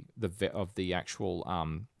the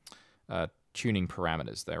actual tuning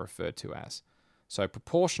parameters they're referred to as. So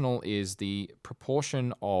proportional is the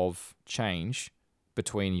proportion of change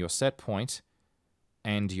between your set point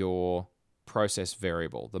and your process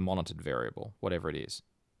variable, the monitored variable, whatever it is.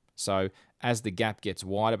 So as the gap gets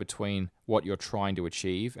wider between what you're trying to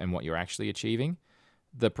achieve and what you're actually achieving,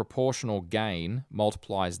 the proportional gain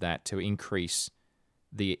multiplies that to increase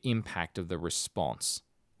the impact of the response,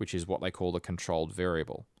 which is what they call the controlled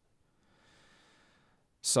variable.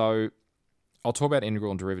 So I'll talk about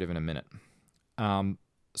integral and derivative in a minute.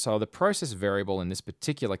 So the process variable in this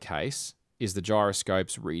particular case is the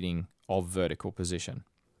gyroscope's reading of vertical position.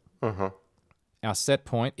 Our set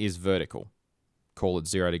point is vertical. Call it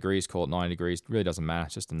 0 degrees, call it 90 degrees. It really doesn't matter.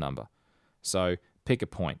 It's just a number. So pick a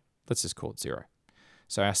point. Let's just call it 0.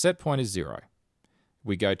 So our set point is 0.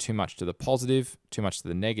 We go too much to the positive, too much to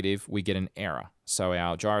the negative, we get an error. So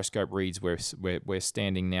our gyroscope reads we're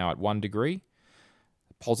standing now at 1 degree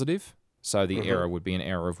positive, so the error would be an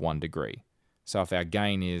error of 1 degree. So if our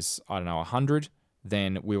gain is, 100,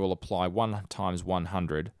 then we will apply 1 times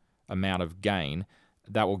 100 amount of gain.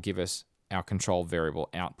 That will give us our control variable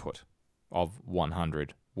output of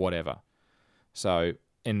 100, whatever. So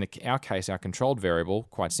in our case, our controlled variable,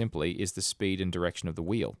 quite simply, is the speed and direction of the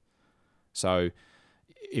wheel. So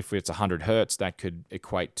if it's 100 hertz, that could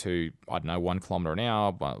equate to, 1 kilometer an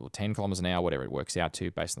hour, or 10 kilometers an hour, whatever it works out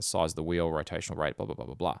to, based on the size of the wheel, rotational rate, blah, blah, blah,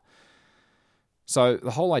 blah, blah. So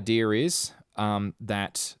the whole idea is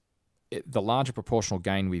that the larger proportional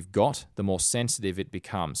gain we've got, the more sensitive it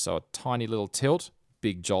becomes. So a tiny little tilt,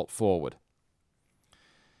 big jolt forward.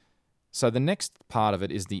 So the next part of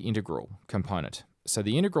it is the integral component. So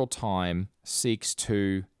the integral time seeks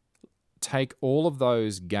to take all of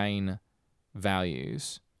those gain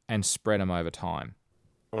values and spread them over time.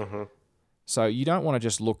 So you don't want to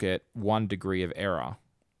just look at 1 degree of error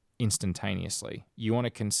instantaneously. You want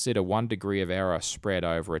to consider 1 degree of error spread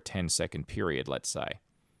over a 10-second period, let's say,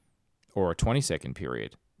 or a 20-second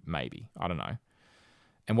period, maybe. I don't know.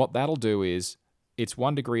 And what that'll do is it's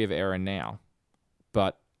 1 degree of error now,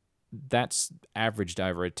 but that's averaged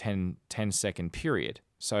over a 10-second period.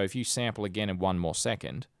 So if you sample again in 1 more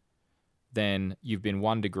second, then you've been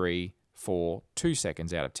 1 degree for 2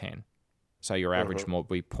 seconds out of 10. So your average will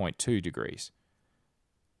be 0.2 degrees.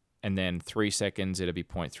 And then 3 seconds, it'll be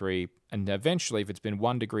 0.3. And eventually, if it's been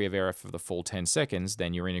 1 degree of error for the full 10 seconds,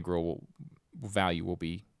 then your integral value will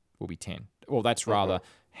be 10. Well, that's rather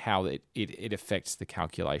how it affects the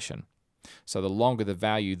calculation. So the longer the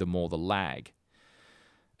value, the more the lag.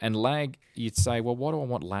 And lag, you'd say, well, what do I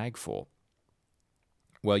want lag for?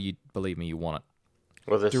 Well, believe me, you want it.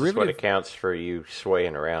 Well, this is what accounts for you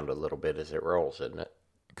swaying around a little bit as it rolls, isn't it?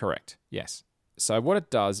 Correct, yes. So what it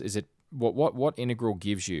does is what integral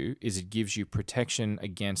gives you is it gives you protection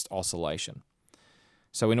against oscillation.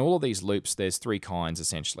 So in all of these loops, there's 3 kinds,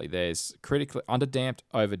 essentially. There's critically underdamped,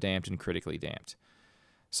 overdamped, and critically damped.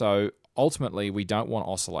 So ultimately, we don't want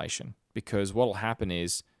oscillation because what will happen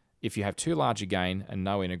is if you have too large a gain and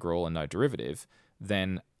no integral and no derivative,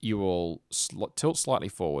 then you will tilt slightly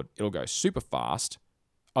forward. It'll go super fast,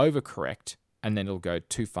 overcorrect, and then it'll go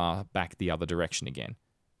too far back the other direction again.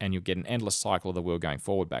 And you'll get an endless cycle of the wheel going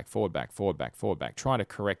forward, back, forward, back, forward, back, forward, back, trying to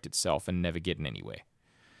correct itself and never getting anywhere.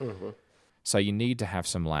 So you need to have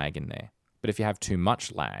some lag in there. But if you have too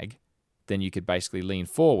much lag, then you could basically lean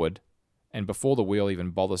forward, and before the wheel even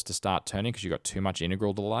bothers to start turning because you've got too much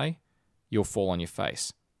integral delay, you'll fall on your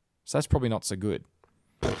face. So that's probably not so good.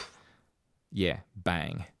 Yeah,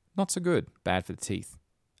 bang. Not so good. Bad for the teeth.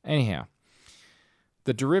 Anyhow,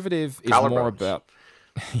 the derivative is more about...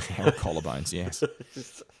 yeah, collarbones, yes.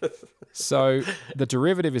 So the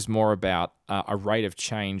derivative is more about a rate of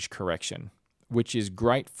change correction, which is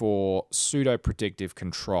great for pseudo-predictive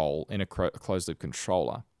control in a closed-loop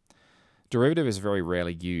controller. Derivative is very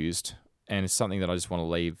rarely used and it's something that I just want to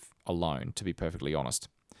leave alone, to be perfectly honest.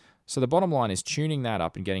 So the bottom line is tuning that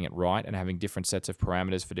up and getting it right and having different sets of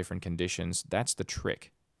parameters for different conditions. That's the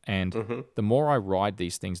trick. And the more I ride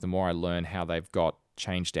these things, the more I learn how they've got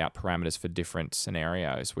changed out parameters for different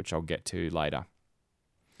scenarios, which I'll get to later.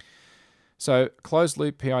 So closed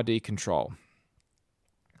loop PID control.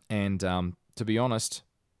 And to be honest,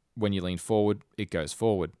 when you lean forward, it goes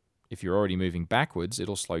forward. If you're already moving backwards,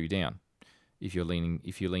 it'll slow you down. If you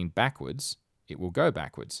lean backwards, it will go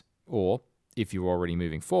backwards. Or if you're already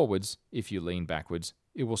moving forwards, if you lean backwards,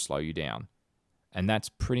 it will slow you down. And that's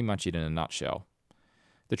pretty much it in a nutshell.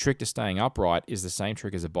 The trick to staying upright is the same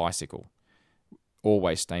trick as a bicycle.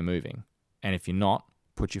 Always stay moving. And if you're not,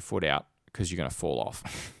 put your foot out because you're going to fall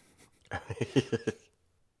off.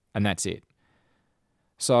 And that's it.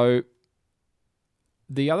 So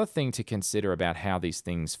the other thing to consider about how these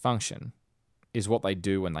things function is what they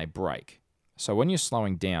do when they break. So when you're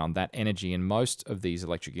slowing down, that energy in most of these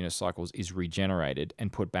electric unicycles is regenerated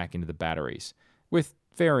and put back into the batteries with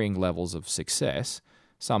varying levels of success,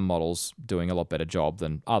 some models doing a lot better job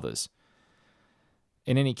than others.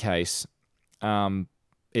 In any case,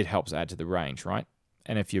 it helps add to the range, right?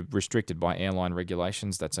 And if you're restricted by airline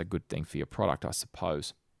regulations, that's a good thing for your product, I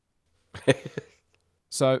suppose.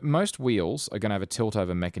 So most wheels are going to have a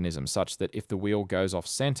tilt-over mechanism such that if the wheel goes off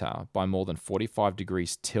center by more than 45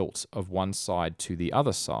 degrees tilt of one side to the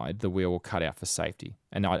other side, the wheel will cut out for safety.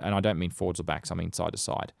 And I don't mean forwards or backs, I mean side to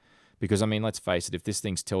side. Because, I mean, let's face it, if this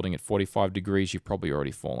thing's tilting at 45 degrees, you've probably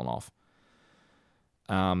already fallen off.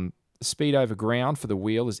 Speed over ground for the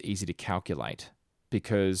wheel is easy to calculate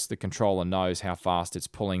because the controller knows how fast it's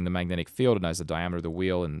pulling the magnetic field. It knows the diameter of the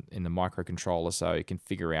wheel in the microcontroller, so it can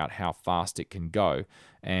figure out how fast it can go.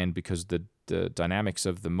 And because the dynamics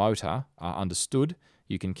of the motor are understood,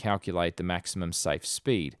 you can calculate the maximum safe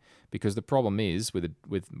speed. Because the problem is with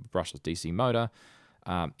brushless DC motor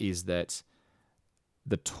is that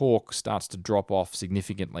the torque starts to drop off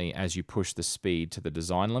significantly as you push the speed to the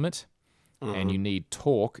design limit. And you need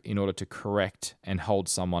torque in order to correct and hold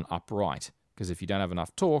someone upright. Because if you don't have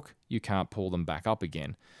enough torque, you can't pull them back up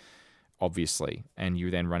again, obviously. And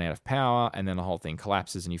you then run out of power, and then the whole thing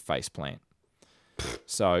collapses and you face plant.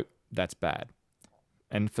 So that's bad.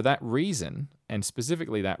 And for that reason, and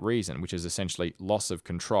specifically that reason, which is essentially loss of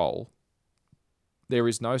control, there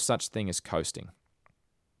is no such thing as coasting.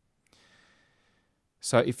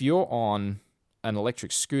 So if you're on an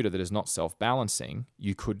electric scooter that is not self-balancing,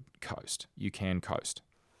 you could coast. You can coast.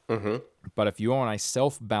 But if you're on a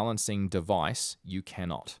self-balancing device, you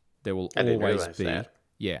cannot. There will always be that.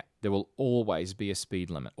 Yeah, there will always be a speed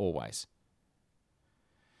limit, always.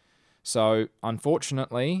 So,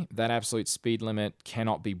 unfortunately, that absolute speed limit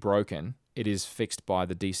cannot be broken. It is fixed by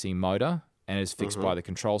the DC motor, and it is fixed by the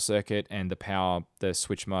control circuit and the power, the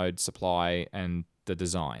switch mode supply, and the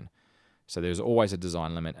design. So there's always a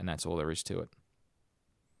design limit, and that's all there is to it.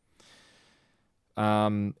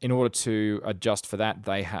 In order to adjust for that,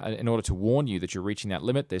 in order to warn you that you're reaching that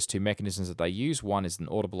limit, there's two mechanisms that they use. One is an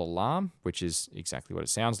audible alarm, which is exactly what it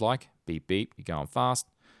sounds like. Beep, beep, you're going fast.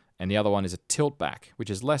 And the other one is a tilt back,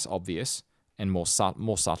 which is less obvious and more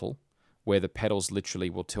subtle, where the pedals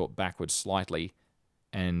literally will tilt backwards slightly,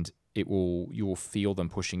 and you will feel them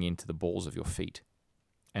pushing into the balls of your feet.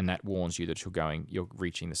 And that warns you that you're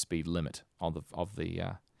reaching the speed limit of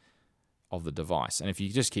the device. And if you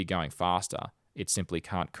just keep going faster, it simply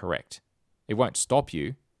can't correct. It won't stop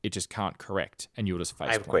you. It just can't correct, and you'll just face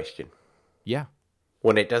I have a question. Yeah.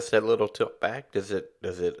 When it does that little tilt back, does it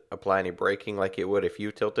apply any braking like it would if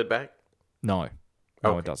you tilted back? No,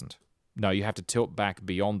 it doesn't. No, you have to tilt back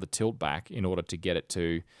beyond the tilt back in order to get it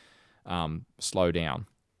to slow down.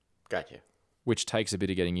 Gotcha. Which takes a bit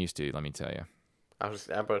of getting used to, let me tell you. I'm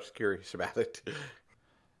just curious about it.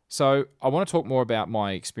 So I want to talk more about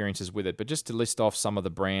my experiences with it, but just to list off some of the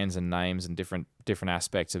brands and names and different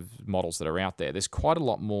aspects of models that are out there, there's quite a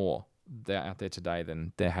lot more out there today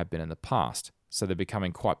than there have been in the past. So they're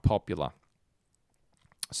becoming quite popular.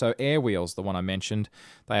 So Air Wheels, the one I mentioned,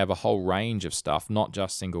 they have a whole range of stuff, not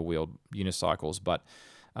just single-wheeled unicycles, but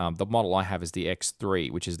the model I have is the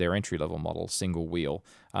X3, which is their entry-level model, single wheel.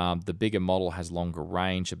 The bigger model has longer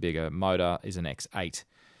range, a bigger motor is an X8.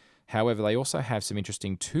 However, they also have some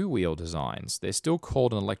interesting two-wheel designs. They're still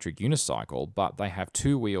called an electric unicycle, but they have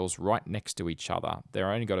two wheels right next to each other. They've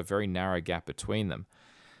only got a very narrow gap between them.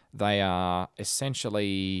 They are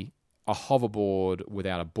essentially a hoverboard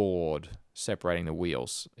without a board separating the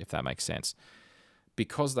wheels, if that makes sense.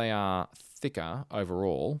 Because they are thicker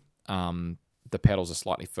overall, the pedals are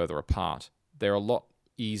slightly further apart. They're a lot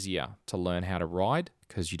easier to learn how to ride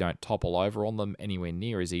because you don't topple over on them anywhere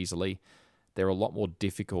near as easily. they're a lot more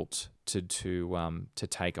difficult to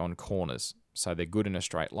take on corners. So they're good in a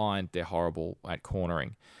straight line. They're horrible at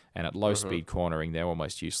cornering. And at low speed cornering, they're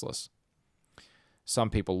almost useless. Some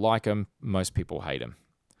people like them. Most people hate them.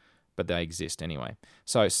 But they exist anyway.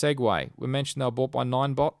 So Segway. We mentioned they were bought by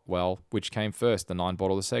Ninebot. Well, which came first, the Ninebot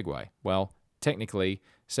or the Segway? Well, technically,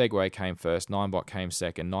 Segway came first. Ninebot came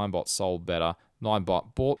second. Ninebot sold better.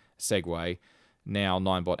 Ninebot bought Segway. Now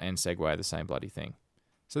Ninebot and Segway are the same bloody thing.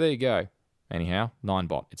 So there you go. Anyhow,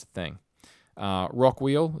 Ninebot, it's a thing. Rock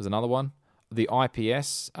Wheel is another one. The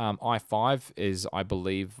IPS i5 is, I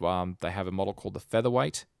believe, they have a model called the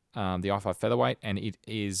Featherweight, the i5 Featherweight, and it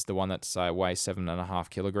is the one that weighs 7.5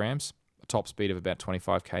 kilograms, a top speed of about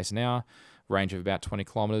 25 km an hour, range of about 20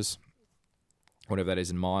 kilometers, whatever that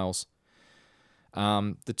is in miles.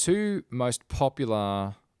 The two most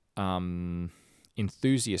popular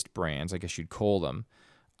enthusiast brands, I guess you'd call them,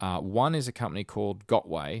 one is a company called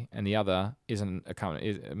Gotway, and the other isn't a company.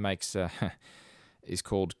 It makes is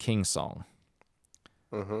called King Song.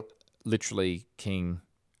 Mm-hmm. Literally King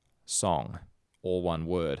Song, all one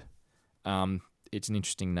word. It's an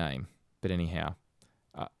interesting name, but anyhow.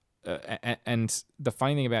 And the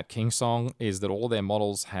funny thing about King Song is that all their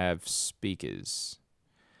models have speakers.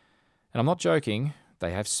 And I'm not joking,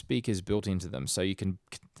 they have speakers built into them. So you can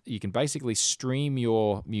basically stream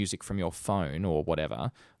your music from your phone or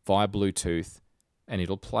whatever via Bluetooth, and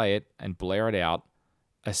it'll play it and blare it out,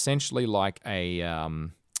 essentially like a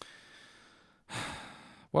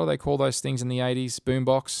what do they call those things in the 80s?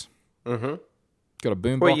 Boombox? Mm-hmm. Got a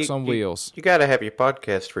boombox on wheels. You got to have your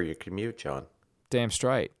podcast for your commute, John. Damn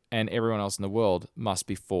straight. And everyone else in the world must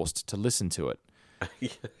be forced to listen to it.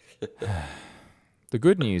 The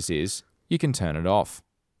good news is you can turn it off,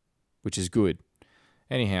 which is good.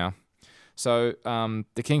 Anyhow, so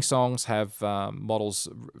the King Songs have models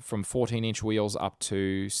from 14-inch wheels up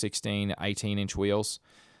to 16, 18-inch wheels.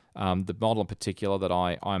 The model in particular that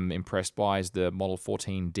I'm impressed by is the Model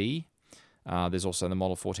 14D. There's also the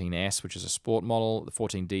Model 14S, which is a sport model. The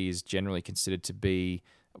 14D is generally considered to be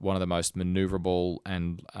one of the most maneuverable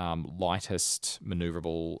and lightest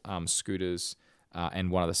maneuverable scooters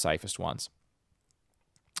and one of the safest ones.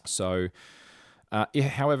 So,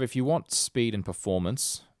 however, if you want speed and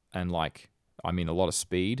performance, and a lot of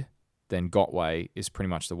speed, then Gotway is pretty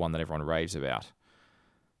much the one that everyone raves about.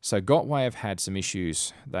 So Gotway have had some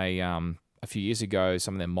issues. They, a few years ago,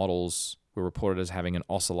 some of their models were reported as having an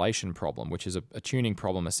oscillation problem, which is a tuning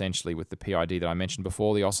problem essentially with the PID that I mentioned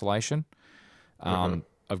before, the oscillation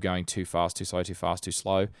of going too fast, too slow, too fast, too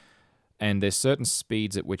slow. And there's certain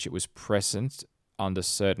speeds at which it was present under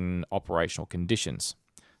certain operational conditions.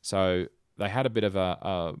 So they had a bit of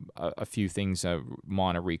a few things,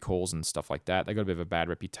 minor recalls and stuff like that. They got a bit of a bad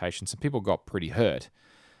reputation. Some people got pretty hurt.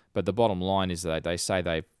 But the bottom line is that they say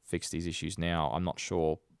they've fixed these issues now. I'm not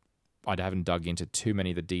sure. I haven't dug into too many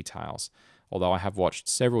of the details, although I have watched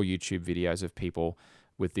several YouTube videos of people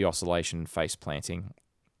with the oscillation face planting.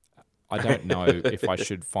 I don't know if I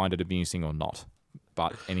should find it amusing or not.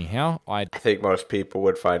 But anyhow, I think most people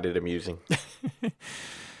would find it amusing.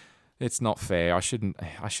 It's not fair. I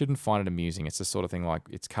shouldn't find it amusing. It's the sort of thing like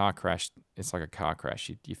it's car crash. It's like a car crash.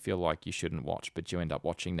 You feel like you shouldn't watch, but you end up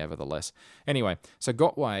watching nevertheless. Anyway, so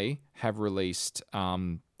Gotway have released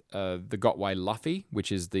the Gotway Luffy,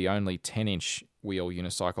 which is the only 10-inch wheel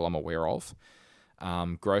unicycle I'm aware of.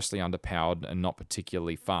 Grossly underpowered and not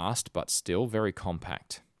particularly fast, but still very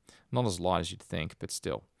compact. Not as light as you'd think, but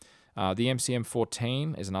still. The MCM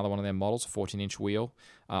 14 is another one of their models, a 14-inch wheel.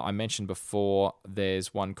 I mentioned before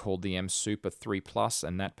there's one called the M Super 3 Plus,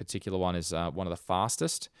 and that particular one is one of the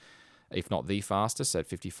fastest, if not the fastest, at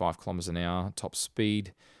 55 kilometers an hour, top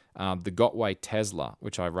speed. The Gotway Tesla,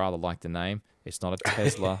 which I rather like the name. It's not a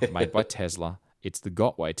Tesla made by Tesla. It's the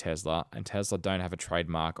Gotway Tesla, and Tesla don't have a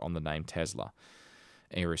trademark on the name Tesla,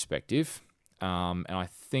 irrespective. And I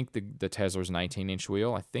think the Tesla is an 18-inch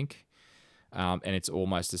wheel, I think. And it's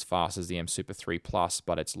almost as fast as the M Super 3 Plus,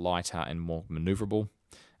 but it's lighter and more maneuverable.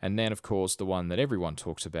 And then, of course, the one that everyone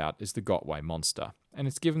talks about is the Gotway Monster. And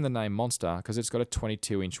it's given the name Monster because it's got a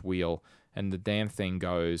 22-inch wheel, and the damn thing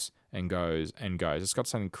goes and goes and goes. It's got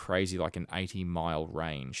something crazy like an 80-mile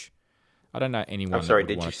range. I don't know anyone... I'm sorry,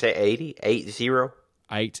 did you say 80? 80?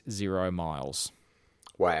 80 miles.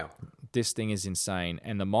 Wow. This thing is insane.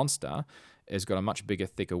 And the Monster has got a much bigger,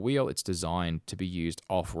 thicker wheel. It's designed to be used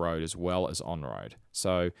off-road as well as on-road.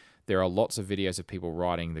 So there are lots of videos of people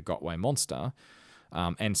riding the Gotway Monster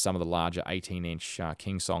and some of the larger 18-inch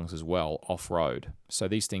King Songs as well off-road. So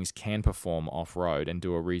these things can perform off-road and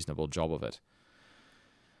do a reasonable job of it.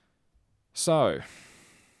 So,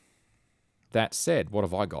 that said, what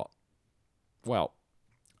have I got? Well,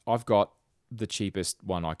 I've got the cheapest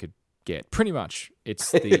one I could get. Pretty much,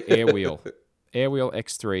 it's the Airwheel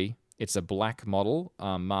X3. It's a black model,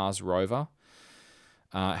 Mars rover.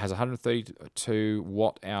 It has a 132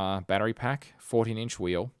 watt-hour battery pack, 14-inch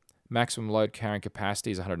wheel. Maximum load carrying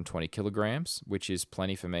capacity is 120 kilograms, which is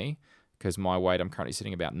plenty for me because my weight, I'm currently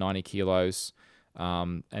sitting about 90 kilos,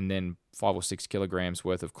 and then 5 or 6 kilograms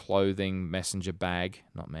worth of clothing, messenger bag,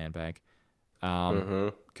 not man bag,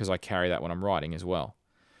 because I carry that when I'm riding as well.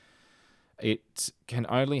 It can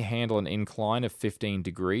only handle an incline of 15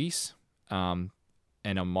 degrees, and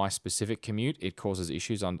on my specific commute, it causes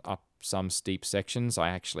issues on up some steep sections. I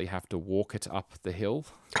actually have to walk it up the hill.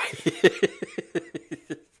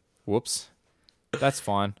 Whoops. That's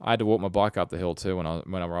fine. I had to walk my bike up the hill too when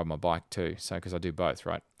I ride my bike too. So because I do both,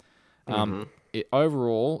 right?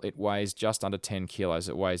 Overall, it weighs just under 10 kilos.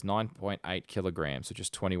 It weighs 9.8 kilograms, which is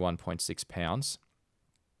 21.6 pounds.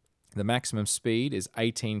 The maximum speed is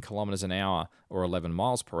 18 kilometers an hour or 11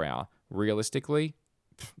 miles per hour. Realistically,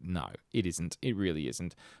 no, it isn't. It really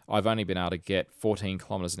isn't. I've only been able to get 14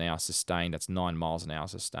 kilometers an hour sustained. That's 9 miles an hour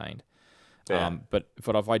sustained. Yeah. But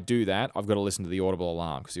if I do that, I've got to listen to the audible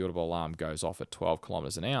alarm because the audible alarm goes off at 12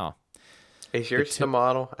 kilometers an hour. Is yours the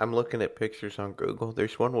model? I'm looking at pictures on Google.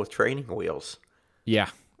 There's one with training wheels. Yeah.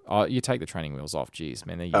 You take the training wheels off. Jeez,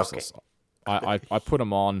 man, they're useless. Okay. I put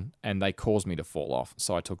them on and they caused me to fall off.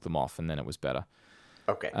 So I took them off and then it was better.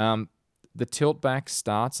 Okay. The tilt back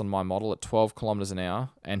starts on my model at 12 kilometers an hour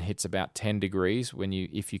and hits about 10 degrees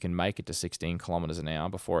if you can make it to 16 kilometers an hour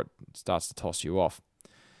before it starts to toss you off.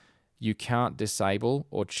 You can't disable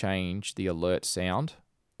or change the alert sound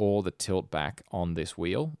or the tilt back on this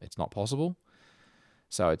wheel. It's not possible.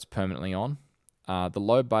 So it's permanently on. The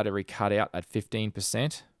low battery cutout at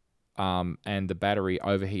 15%, and the battery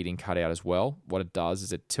overheating cutout as well. What it does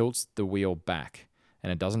is it tilts the wheel back,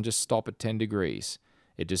 and it doesn't just stop at 10 degrees.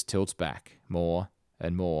 It just tilts back more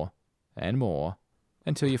and more and more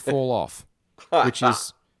until you fall off, which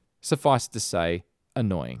is, suffice to say,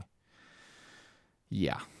 annoying.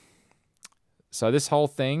 Yeah. So this whole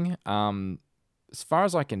thing, as far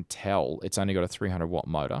as I can tell, it's only got a 300 watt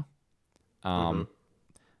motor.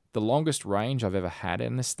 The longest range I've ever had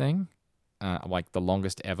in this thing, like the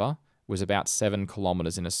longest ever, was about 7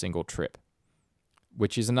 kilometers in a single trip,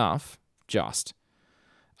 which is enough, just.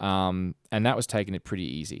 And that was taking it pretty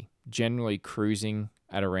easy. Generally cruising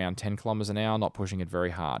at around 10 kilometers an hour, not pushing it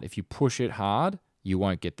very hard. If you push it hard, you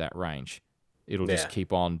won't get that range. It'll just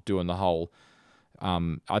keep on doing the whole...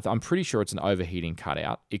 I'm pretty sure it's an overheating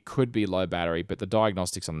cutout. It could be low battery, but the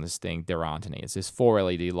diagnostics on this thing, there aren't any. It's just 4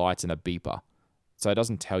 LED lights and a beeper. So it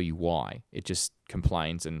doesn't tell you why. It just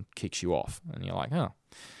complains and kicks you off. And you're like, oh,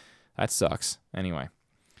 that sucks. Anyway.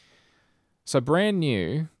 So brand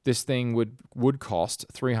new, this thing would cost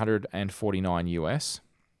 $349 US.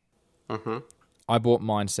 I bought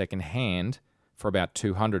mine second hand for about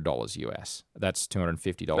 $200 US. That's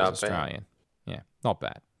 $250 Australian. Yeah, not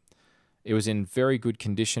bad. It was in very good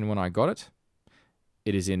condition when I got it.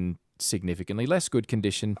 It is in significantly less good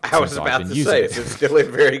condition. I was about to say, is it still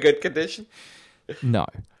in very good condition? No.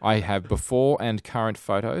 I have before and current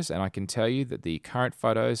photos, and I can tell you that the current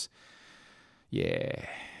photos,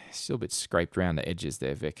 still a bit scraped around the edges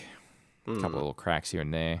there, Vic. A couple of little cracks here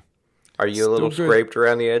and there. Are you still a little scraped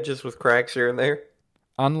around the edges with cracks here and there?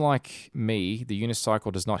 Unlike me, the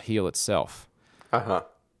unicycle does not heal itself.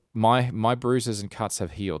 My bruises and cuts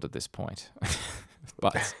have healed at this point,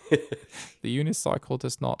 but the unicycle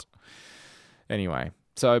does not. Anyway,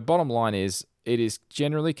 so bottom line is, it is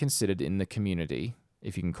generally considered in the community,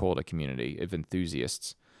 if you can call it a community of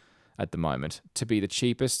enthusiasts at the moment, to be the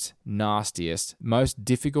cheapest, nastiest, most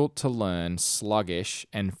difficult to learn, sluggish,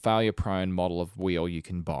 and failure-prone model of wheel you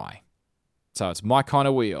can buy. So it's my kind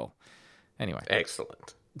of wheel. Anyway.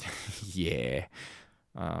 Excellent. Yeah.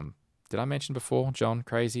 Did I mention before, John,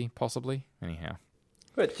 crazy, possibly? Anyhow.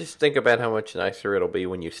 But just think about how much nicer it'll be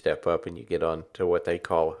when you step up and you get on to what they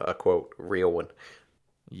call a, quote, real one.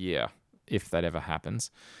 Yeah, if that ever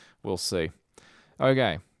happens. We'll see.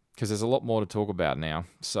 Okay, because there's a lot more to talk about now.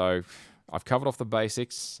 So I've covered off the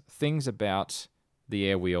basics, things about the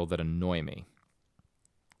air wheel that annoy me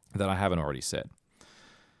that I haven't already said.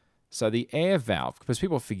 So the air valve, because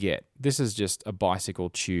people forget, this is just a bicycle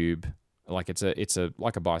tube. Like it's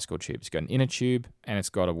like a bicycle tube. It's got an inner tube and it's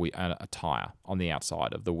got a tire on the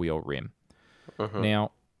outside of the wheel rim.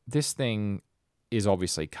 Now, this thing is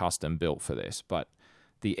obviously custom built for this, but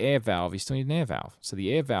the air valve, you still need an air valve. So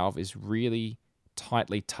the air valve is really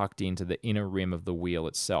tightly tucked into the inner rim of the wheel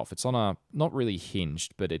itself. It's on a, not really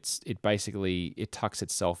hinged, but it tucks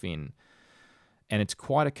itself in. And it's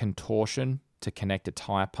quite a contortion to connect a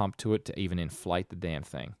tire pump to it to even inflate the damn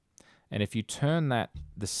thing. And if you turn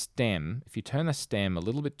the stem a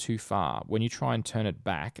little bit too far, when you try and turn it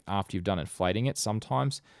back after you've done inflating it,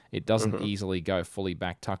 sometimes it doesn't easily go fully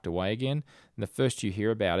back tucked away again. And the first you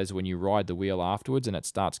hear about is when you ride the wheel afterwards and it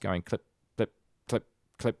starts going clip, clip, clip,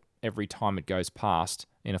 clip every time it goes past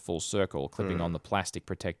in a full circle, clipping on the plastic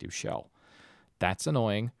protective shell. That's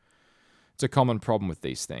annoying. It's a common problem with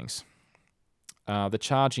these things. The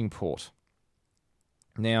charging port.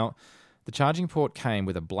 Now, the charging port came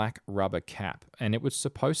with a black rubber cap, and it was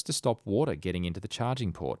supposed to stop water getting into the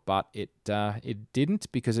charging port, but it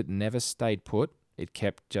didn't because it never stayed put. It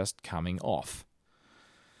kept just coming off.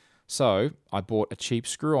 So I bought a cheap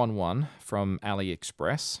screw-on one from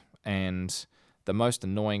AliExpress, and the most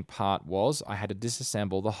annoying part was I had to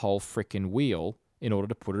disassemble the whole frickin' wheel in order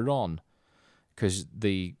to put it on, because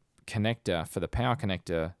the connector for the power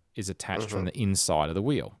connector is attached from the inside of the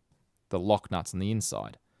wheel, the lock nuts on the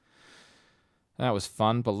inside. That was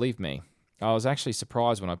fun, believe me. I was actually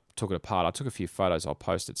surprised when I took it apart. I took a few photos I'll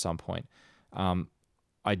post at some point. I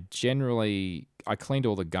cleaned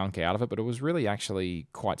all the gunk out of it, but it was really actually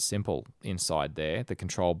quite simple inside there. The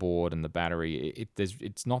control board and the battery,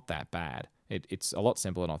 it's not that bad. It's a lot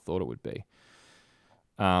simpler than I thought it would be.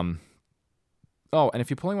 And if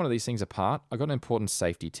you're pulling one of these things apart, I got an important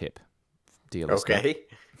safety tip, dear listener. Okay.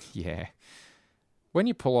 Yeah. When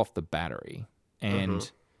you pull off the battery and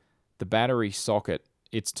the battery socket,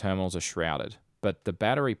 its terminals are shrouded, but the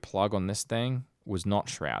battery plug on this thing was not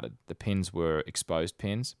shrouded. The pins were exposed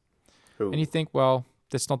pins. Ooh. And you think, well,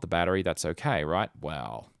 that's not the battery. That's okay, right?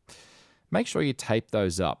 Well, make sure you tape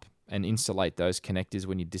those up and insulate those connectors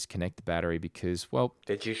when you disconnect the battery because, well...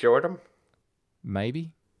 Did you short them?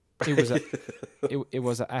 Maybe. It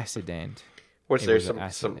was an accident. Was there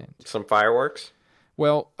some fireworks?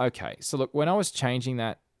 Well, okay. So look, when I was changing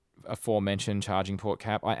that aforementioned charging port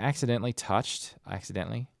cap, I accidentally touched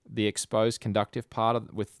the exposed conductive part of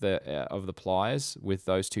the pliers with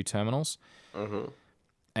those two terminals.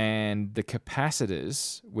 And the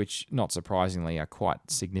capacitors, which not surprisingly are quite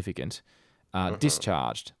significant,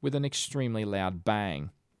 discharged with an extremely loud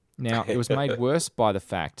bang. Now, it was made worse by the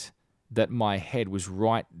fact that my head was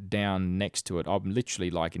right down next to it. I'm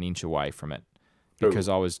literally like an inch away from it because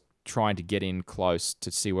I was trying to get in close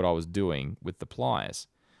to see what I was doing with the pliers.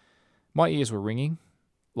 My ears were ringing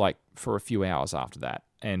like for a few hours after that,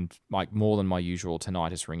 and like more than my usual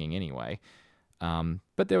tinnitus ringing anyway.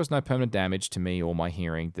 But there was no permanent damage to me or my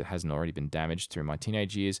hearing that hasn't already been damaged through my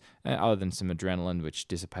teenage years, other than some adrenaline, which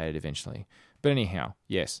dissipated eventually. But anyhow,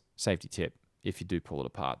 yes, safety tip. If you do pull it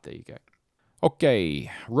apart, there you go.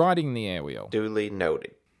 Okay, riding the airwheel. Duly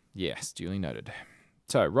noted. Yes, duly noted.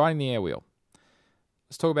 So, riding the airwheel.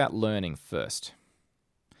 Let's talk about learning first.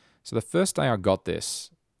 So the first day I got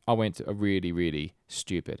this, I went really, really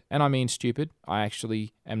stupid. And I mean stupid. I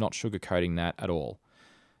actually am not sugarcoating that at all.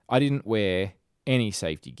 I didn't wear any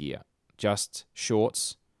safety gear. Just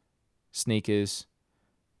shorts, sneakers,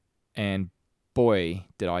 and boy,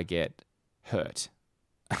 did I get hurt.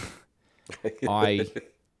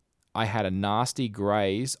 I had a nasty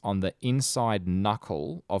graze on the inside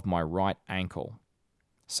knuckle of my right ankle.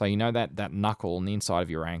 So you know that knuckle on the inside of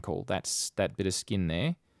your ankle, that bit of skin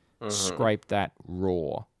there, scraped that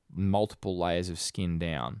raw, multiple layers of skin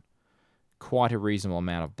down. Quite a reasonable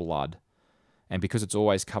amount of blood. And because it's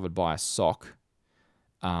always covered by a sock,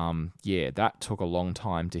 that took a long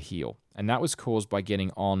time to heal. And that was caused by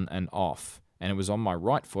getting on and off. And it was on my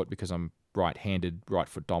right foot because I'm right-handed, right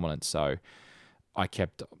foot dominant. So I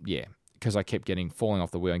kept, because I kept falling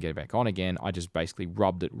off the wheel and getting back on again, I just basically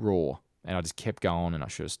rubbed it raw. And I just kept going and I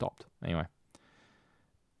should have stopped. Anyway,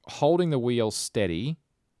 holding the wheel steady,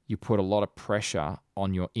 you put a lot of pressure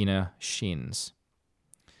on your inner shins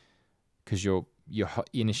because your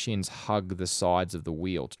inner shins hug the sides of the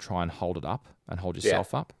wheel to try and hold it up and hold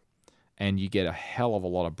yourself up. And you get a hell of a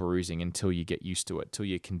lot of bruising until you get used to it, till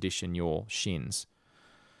you condition your shins.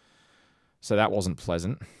 So that wasn't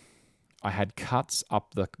pleasant. I had cuts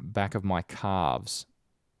up the back of my calves.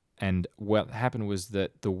 And what happened was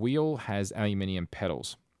that the wheel has aluminium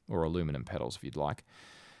pedals, or aluminum pedals if you'd like.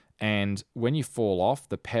 And when you fall off,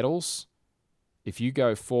 the pedals, if you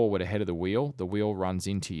go forward ahead of the wheel runs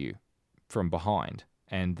into you from behind.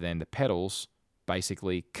 And then the pedals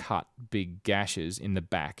basically cut big gashes in the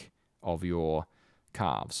back of your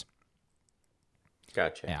calves.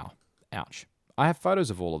 Gotcha. Ow. Ouch. I have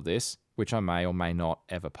photos of all of this, which I may or may not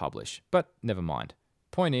ever publish. But never mind.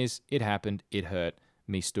 Point is, it happened, it hurt.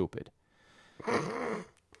 Me stupid.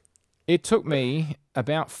 It took me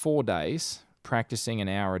about 4 days, practicing an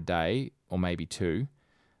hour a day, or maybe 2,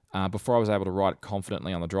 before I was able to ride it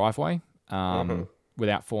confidently on the driveway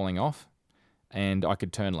without falling off, and I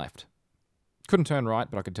could turn left. Couldn't turn right,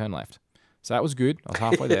 but I could turn left. So that was good. I was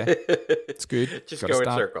halfway there. It's good. Just go in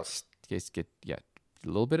circles. Just get a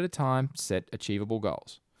little bit at a time, set achievable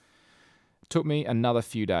goals. It took me another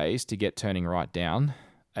few days to get turning right down,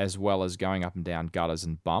 as well as going up and down gutters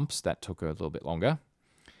and bumps. That took a little bit longer.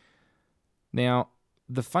 Now,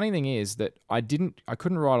 the funny thing is that I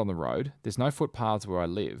couldn't ride on the road. There's no footpaths where I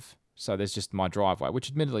live. So there's just my driveway, which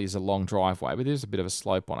admittedly is a long driveway, but there's a bit of a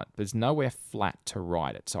slope on it. There's nowhere flat to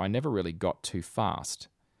ride it, so I never really got too fast.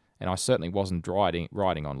 And I certainly wasn't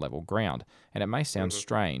riding on level ground. And it may sound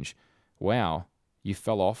strange. Wow, you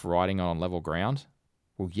fell off riding on level ground?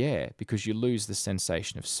 Well, yeah, because you lose the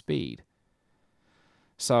sensation of speed.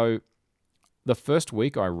 So the first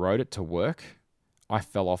week I rode it to work, I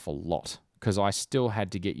fell off a lot because I still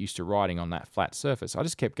had to get used to riding on that flat surface. I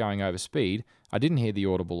just kept going over speed. I didn't hear the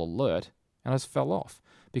audible alert, and I just fell off.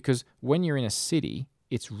 Because when you're in a city,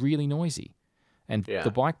 it's really noisy. And the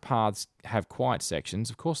bike paths have quiet sections.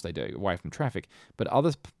 Of course they do, away from traffic. But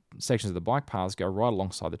other sections of the bike paths go right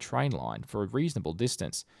alongside the train line for a reasonable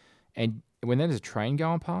distance. And when there's a train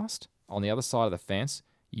going past, on the other side of the fence,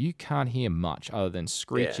 you can't hear much other than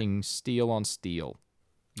screeching steel on steel.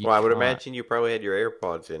 Well, I would imagine you probably had your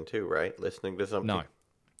AirPods in too, right? Listening to something. No.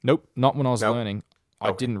 Nope, not when I was learning.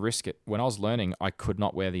 I didn't risk it. When I was learning, I could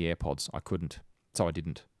not wear the AirPods. I couldn't. So I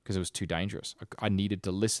didn't because it was too dangerous. I needed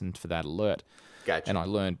to listen for that alert. Gotcha. And I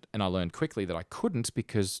learned quickly that I couldn't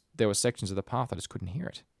because there were sections of the path I just couldn't hear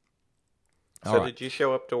it. So did you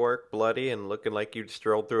show up to work bloody and looking like you'd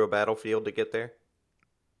strolled through a battlefield to get there?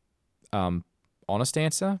 Honest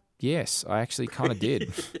answer, yes, I actually kind of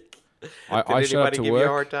did. I showed up to give you a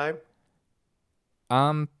hard time?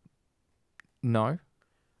 No,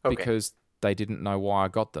 because they didn't know why I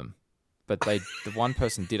got them. But the one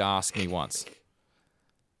person did ask me once.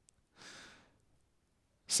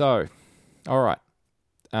 So, all right.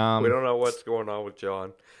 We don't know what's going on with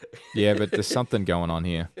John. Yeah, but there's something going on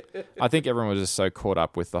here. I think everyone was just so caught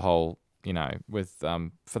up with the whole,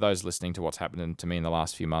 for those listening to what's happened to me in the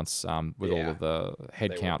last few months with all of the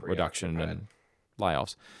headcount reduction and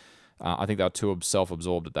layoffs. I think they were too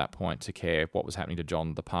self-absorbed at that point to care what was happening to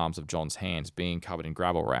John, the palms of John's hands being covered in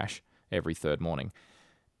gravel rash every third morning.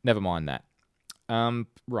 Never mind that.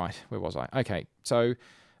 Right, where was I? Okay, so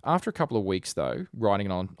after a couple of weeks, though, riding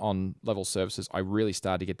on level surfaces, I really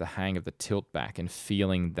started to get the hang of the tilt back and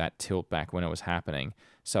feeling that tilt back when it was happening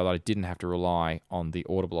so that I didn't have to rely on the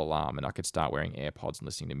audible alarm and I could start wearing AirPods and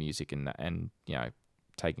listening to music and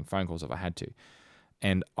taking phone calls if I had to.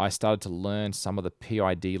 And I started to learn some of the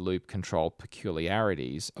PID loop control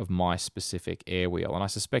peculiarities of my specific air wheel. And I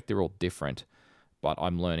suspect they're all different, but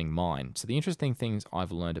I'm learning mine. So the interesting things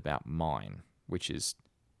I've learned about mine, which is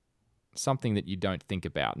something that you don't think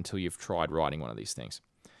about until you've tried riding one of these things.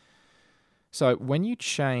 So when you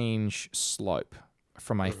change slope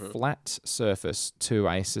from a flat surface to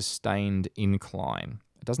a sustained incline,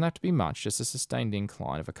 it doesn't have to be much, just a sustained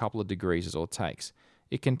incline of a couple of degrees is all it takes.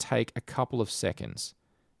 It can take a couple of seconds,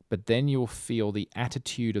 but then you'll feel the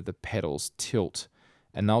attitude of the pedals tilt,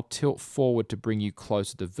 and they'll tilt forward to bring you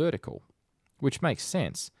closer to vertical, which makes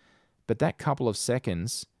sense. But that couple of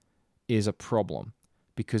seconds is a problem,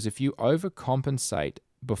 because if you overcompensate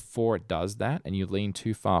before it does that and you lean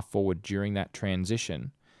too far forward during that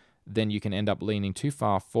transition, then you can end up leaning too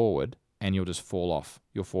far forward and you'll just fall off.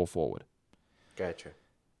 You'll fall forward. Gotcha.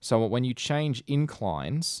 So when you change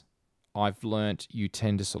inclines, I've learnt you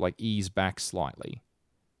tend to sort of like ease back slightly.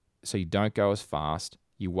 So you don't go as fast.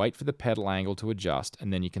 You wait for the pedal angle to adjust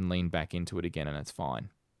and then you can lean back into it again and it's fine.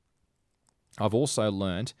 I've also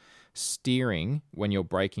learnt steering when you're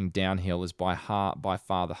braking downhill is by far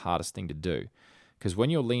the hardest thing to do. Because when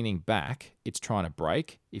you're leaning back, it's trying to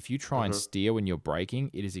brake. If you try and steer when you're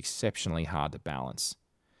braking, it is exceptionally hard to balance.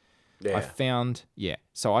 Yeah. I found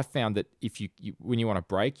that if you when you want to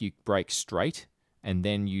brake, you brake straight and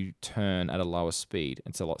then you turn at a lower speed.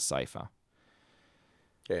 It's a lot safer.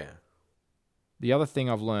 Yeah. The other thing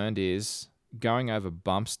I've learned is going over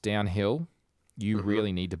bumps downhill, you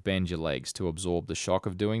really need to bend your legs to absorb the shock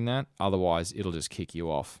of doing that. Otherwise, it'll just kick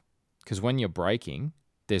you off. Because when you're braking,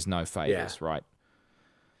 there's no favors, right?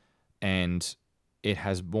 And it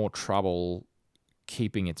has more trouble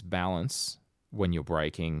keeping its balance when you're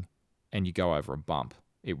braking and you go over a bump.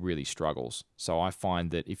 It really struggles. So I find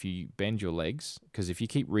that if you bend your legs, because if you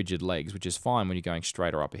keep rigid legs, which is fine when you're going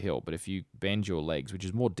straight or up a hill, but if you bend your legs, which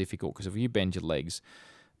is more difficult, because if you bend your legs,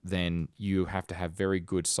 then you have to have very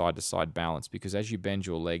good side-to-side balance, because as you bend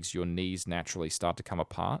your legs, your knees naturally start to come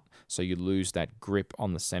apart, so you lose that grip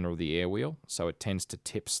on the center of the air wheel, so it tends to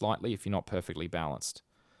tip slightly if you're not perfectly balanced.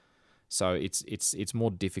 So it's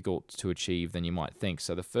more difficult to achieve than you might think.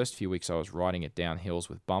 So the first few weeks I was riding it down hills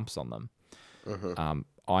with bumps on them.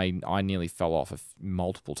 I nearly fell off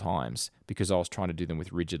multiple times because I was trying to do them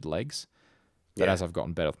with rigid legs. But as I've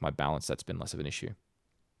gotten better with my balance, that's been less of an issue.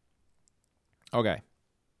 Okay.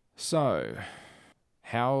 So,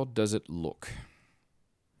 how does it look?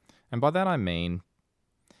 And by that I mean,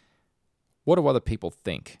 what do other people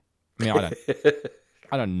think? I mean,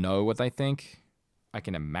 I don't know what they think. I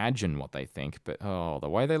can imagine what they think, but the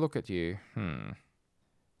way they look at you,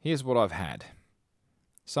 Here's what I've had.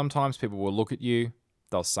 Sometimes people will look at you,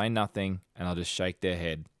 they'll say nothing, and they'll just shake their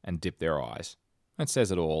head and dip their eyes. That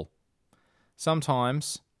says it all.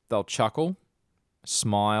 Sometimes they'll chuckle,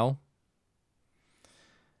 smile.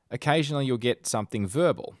 Occasionally you'll get something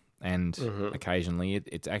verbal, and occasionally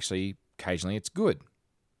it's good.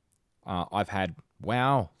 I've had,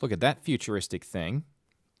 wow, look at that futuristic thing.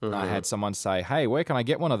 I had someone say, hey, where can I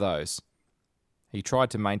get one of those? He tried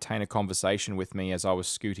to maintain a conversation with me as I was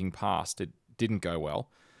scooting past. It didn't go well.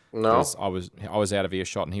 No. I was out of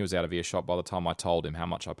earshot and he was out of earshot by the time I told him how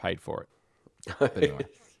much I paid for it. But anyway,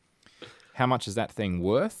 how much is that thing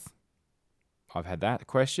worth? I've had that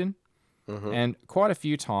question. And quite a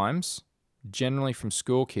few times, generally from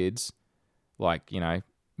school kids, like,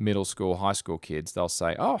 middle school, high school kids, they'll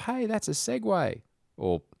say, oh, hey, that's a Segway,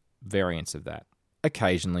 or variants of that.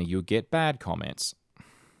 Occasionally, you'll get bad comments.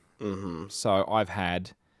 So I've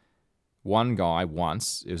had one guy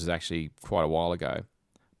once, it was actually quite a while ago,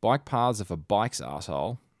 bike paths are for bikes,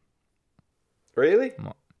 arsehole. Really?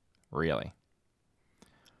 Really.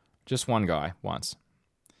 Just one guy once.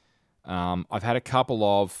 I've had a couple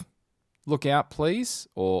of, look out, please,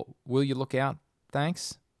 or will you look out,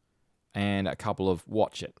 thanks, and a couple of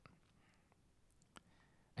watch it.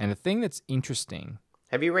 And the thing that's interesting...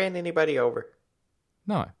 Have you ran anybody over?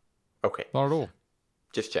 No. Okay. Not at all.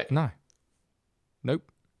 Just check. No.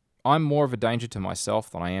 Nope. I'm more of a danger to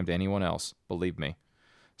myself than I am to anyone else, believe me.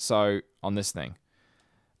 So, on this thing,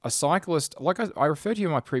 a cyclist, like I referred to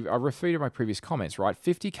in my previous comments, right?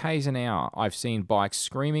 50 k's an hour, I've seen bikes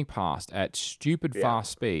screaming past at stupid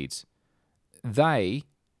fast speeds. They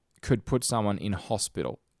could put someone in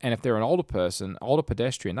hospital. And if they're an older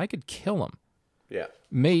pedestrian, they could kill them. Yeah.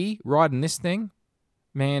 Me, riding this thing,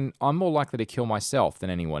 man, I'm more likely to kill myself than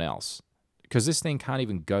anyone else. Because this thing can't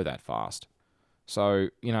even go that fast. So,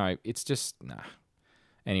 it's just, nah.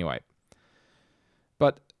 Anyway.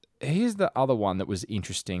 But here's the other one that was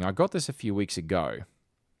interesting. I got this a few weeks ago.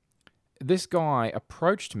 This guy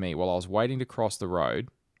approached me while I was waiting to cross the road,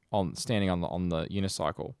 standing on the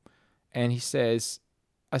unicycle. And he says,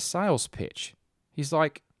 a sales pitch. He's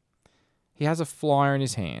like, he has a flyer in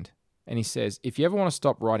his hand. And he says, if you ever want to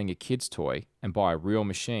stop riding a kid's toy and buy a real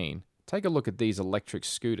machine, take a look at these electric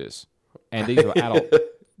scooters. And these were adult.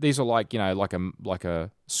 These are like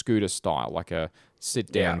a scooter style, like a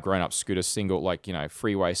sit down grown up scooter, single,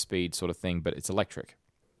 freeway speed sort of thing, but it's electric.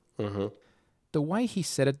 The way he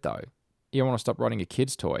said it though, you want to stop riding a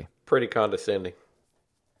kid's toy. Pretty condescending.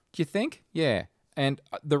 Do you think? Yeah. And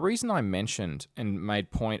the reason I mentioned and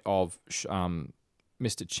made point of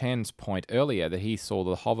Mr. Chen's point earlier that he saw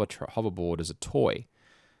the hoverboard as a toy,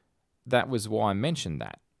 that was why I mentioned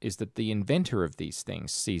that. Is that the inventor of these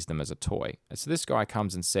things sees them as a toy. And so this guy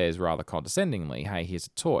comes and says rather condescendingly, hey, here's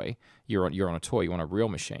a toy. You're on a toy. You want a real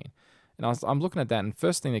machine. And I'm looking at that, and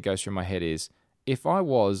first thing that goes through my head is, if I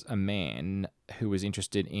was a man who was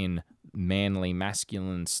interested in manly,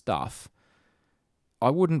 masculine stuff, I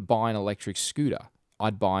wouldn't buy an electric scooter.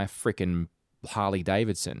 I'd buy a frickin' Harley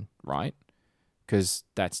Davidson, right? Because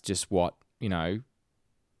that's just what, I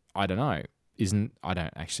don't know. I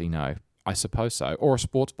don't actually know. I suppose so. Or a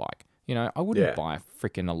sports bike. I wouldn't buy a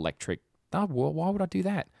freaking electric. Oh, well, why would I do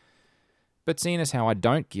that? But seeing as how I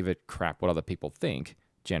don't give a crap what other people think,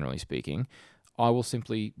 generally speaking, I will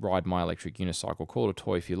simply ride my electric unicycle, call it a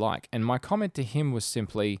toy if you like. And my comment to him was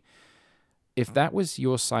simply, if that was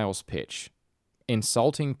your sales pitch,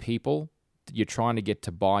 insulting people that you're trying to get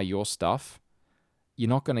to buy your stuff, you're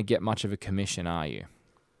not going to get much of a commission, are you?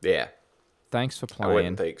 Yeah. Thanks for playing. I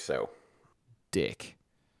wouldn't think so. Dick.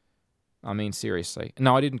 I mean, seriously.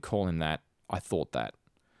 No, I didn't call him that. I thought that.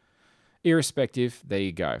 Irrespective, there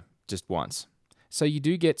you go. Just once. So you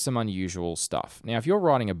do get some unusual stuff. Now, if you're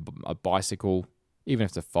riding a bicycle, even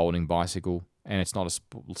if it's a folding bicycle, and it's not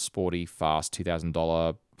a sporty, fast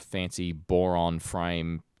 $2,000 fancy boron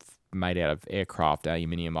frame made out of aircraft,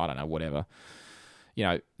 aluminium, I don't know, whatever,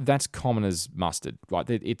 that's common as mustard. Right?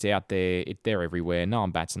 It's out there. They're everywhere. No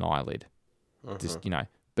one bats an eyelid. Just,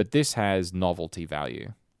 But this has novelty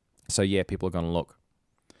value. So, yeah, people are going to look.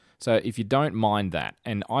 So, if you don't mind that,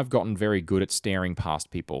 and I've gotten very good at staring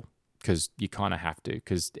past people because you kind of have to,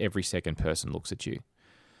 because every second person looks at you.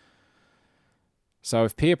 So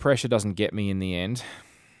if peer pressure doesn't get me in the end,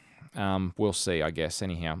 we'll see, I guess.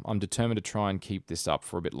 Anyhow, I'm determined to try and keep this up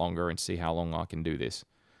for a bit longer and see how long I can do this.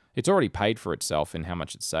 It's already paid for itself in how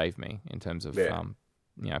much it saved me in terms of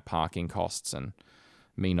parking costs and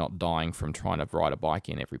me not dying from trying to ride a bike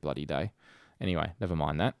in every bloody day. Anyway, never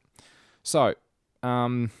mind that. So,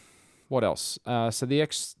 what else? So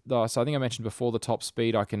I think I mentioned before, the top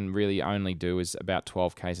speed I can really only do is about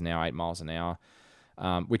 12 k's an hour, 8 miles an hour,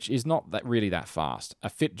 which is not really that fast. A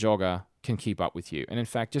fit jogger can keep up with you. And in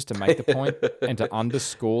fact, just to make the point and to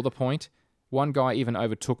underscore the point, one guy even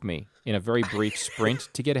overtook me in a very brief sprint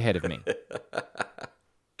to get ahead of me.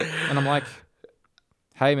 And I'm like,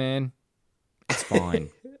 hey man, it's fine.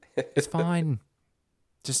 It's fine.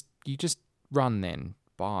 You just run then.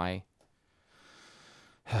 Bye.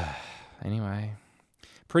 Anyway,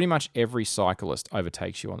 pretty much every cyclist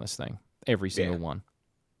overtakes you on this thing. Every single one.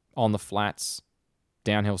 On the flats,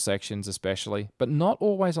 downhill sections especially, but not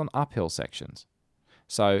always on uphill sections.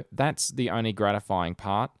 So that's the only gratifying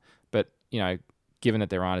part. But, given that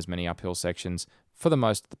there aren't as many uphill sections, for the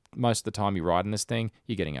most of the time you ride in this thing,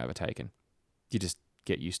 you're getting overtaken. You just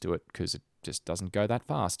get used to it because it just doesn't go that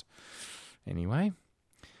fast. Anyway,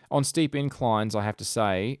 on steep inclines, I have to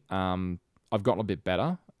say, I've gotten a bit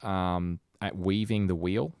better at weaving the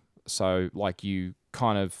wheel. So, like, you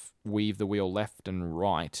kind of weave the wheel left and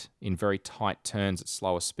right in very tight turns at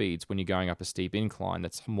slower speeds when you're going up a steep incline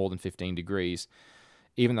that's more than 15 degrees,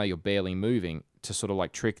 even though you're barely moving, to sort of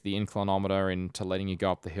like trick the inclinometer into letting you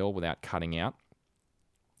go up the hill without cutting out.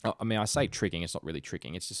 I mean, I say tricking, it's not really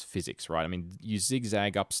tricking, it's just physics, right? I mean, you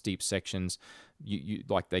zigzag up steep sections, you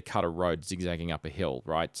like they cut a road zigzagging up a hill,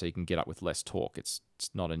 right? So you can get up with less torque. It's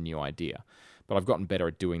not a new idea. But I've gotten better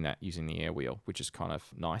at doing that using the air wheel, which is kind of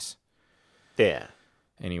nice. Yeah.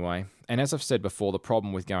 Anyway, and as I've said before, the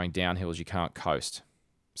problem with going downhill is you can't coast.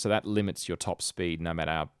 So that limits your top speed no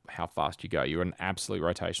matter how fast you go. You're at an absolute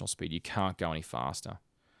rotational speed. You can't go any faster.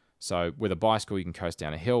 So with a bicycle, you can coast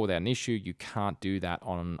down a hill without an issue. You can't do that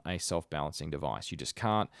on a self-balancing device. You just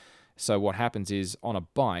can't. So what happens is on a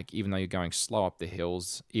bike, even though you're going slow up the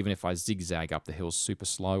hills, even if I zigzag up the hills super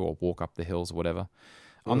slow or walk up the hills or whatever,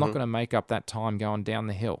 I'm not going to make up that time going down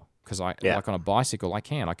the hill. Because like on a bicycle, I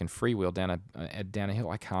can freewheel down a hill.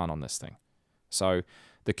 I can't on this thing. So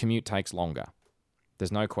the commute takes longer.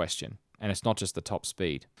 There's no question. And it's not just the top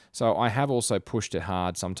speed. So I have also pushed it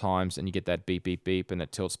hard sometimes, and you get that beep, beep, beep, and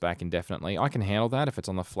it tilts back indefinitely. I can handle that if it's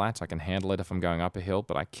on the flats. I can handle it if I'm going up a hill,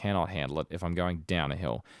 but I cannot handle it if I'm going down a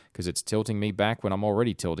hill because it's tilting me back when I'm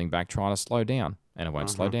already tilting back trying to slow down, and it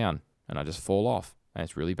won't slow down, and I just fall off, and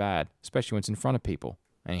it's really bad, especially when it's in front of people.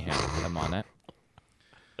 Anyhow, never mind that.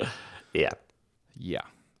 Yeah.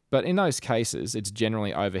 But in those cases, it's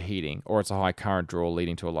generally overheating or it's a high current draw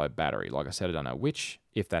leading to a low battery. Like I said, I don't know which.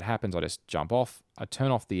 If that happens, I just jump off, I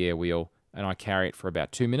turn off the air wheel, and I carry it for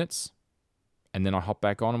about 2 minutes, and then I hop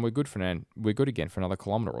back on, and we're good again for another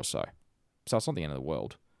kilometre or so. So it's not the end of the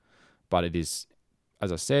world. But it is,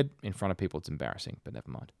 as I said, in front of people, it's embarrassing, but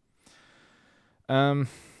never mind.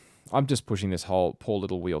 I'm just pushing this whole poor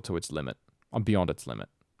little wheel to its limit. I'm beyond its limit.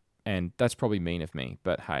 And that's probably mean of me,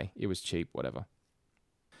 but hey, it was cheap, whatever.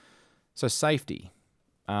 So safety.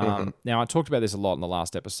 Now, I talked about this a lot in the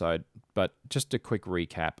last episode, but just a quick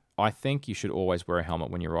recap. I think you should always wear a helmet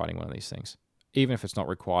when you're riding one of these things. Even if it's not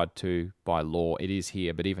required to by law, it is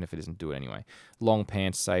here, but even if it isn't, do it anyway. Long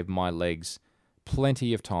pants saved my legs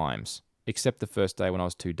plenty of times, except the first day when I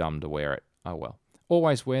was too dumb to wear it. Oh well.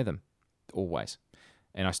 Always wear them. Always.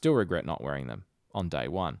 And I still regret not wearing them on day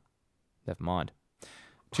one. Never mind.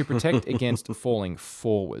 To protect against falling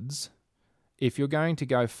forwards, if you're going to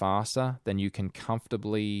go faster, then you can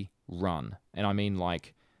comfortably run. And I mean,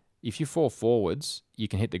 like, if you fall forwards, you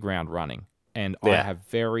can hit the ground running. And I have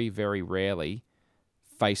very, very rarely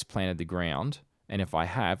face planted the ground. And if I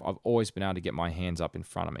have, I've always been able to get my hands up in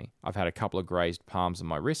front of me. I've had a couple of grazed palms on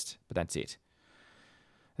my wrist, but that's it.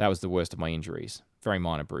 That was the worst of my injuries. Very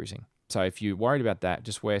minor bruising. So if you're worried about that,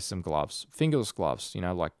 just wear some gloves. Fingerless gloves,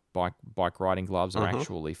 like bike riding gloves are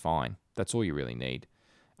actually fine. That's all you really need.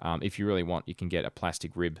 If you really want, you can get a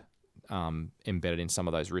plastic rib embedded in some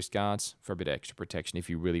of those wrist guards for a bit of extra protection if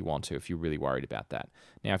you really want to, if you're really worried about that.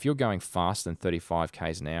 Now, if you're going faster than 35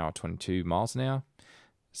 k's an hour, 22 miles an hour,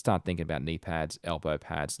 start thinking about knee pads, elbow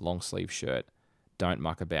pads, long sleeve shirt. Don't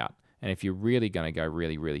muck about. And if you're really going to go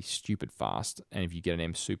really, really stupid fast, and if you get an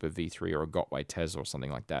M Super V3 or a Gotway Tesla or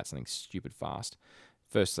something like that, something stupid fast,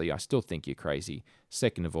 firstly, I still think you're crazy.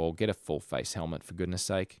 Second of all, get a full face helmet for goodness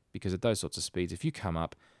sake, because at those sorts of speeds, if you come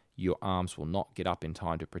up, your arms will not get up in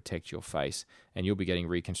time to protect your face, and you'll be getting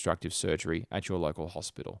reconstructive surgery at your local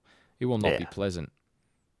hospital. It will not be pleasant.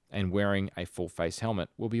 And wearing a full face helmet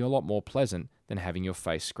will be a lot more pleasant than having your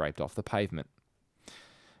face scraped off the pavement.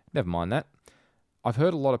 Never mind that. I've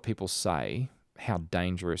heard a lot of people say how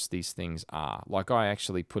dangerous these things are. Like, I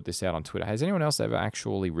actually put this out on Twitter. Has anyone else ever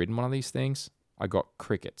actually ridden one of these things? I got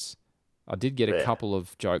crickets. I did get a couple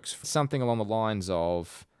of jokes, something along the lines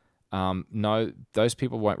of, no, those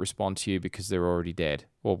people won't respond to you because they're already dead,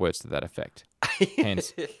 or words to that effect.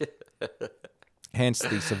 Hence,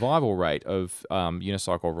 the survival rate of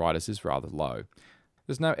unicycle riders is rather low.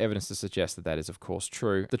 There's no evidence to suggest that that is, of course,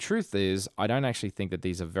 true. The truth is, I don't actually think that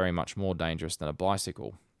these are very much more dangerous than a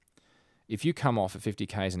bicycle. If you come off at 50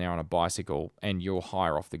 k's an hour on a bicycle and you're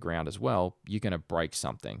higher off the ground as well, you're going to break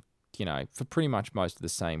something, for pretty much most of the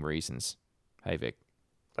same reasons. Hey, Vic.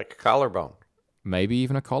 Like a collarbone. Maybe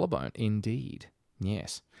even a collarbone. Indeed.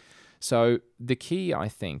 Yes. So the key, I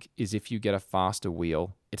think, is if you get a faster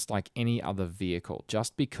wheel, it's like any other vehicle.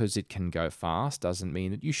 Just because it can go fast doesn't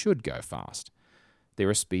mean that you should go fast. There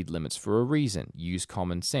are speed limits for a reason. Use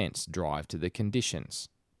common sense. Drive to the conditions.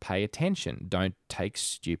 Pay attention. Don't take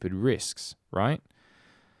stupid risks, right?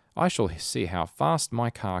 I shall see how fast my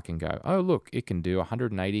car can go. Oh, look, it can do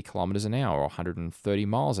 180 kilometers an hour or 130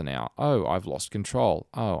 miles an hour. Oh, I've lost control.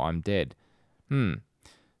 Oh, I'm dead.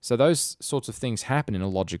 So those sorts of things happen in a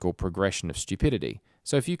logical progression of stupidity.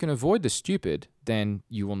 So if you can avoid the stupid, then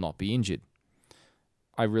you will not be injured.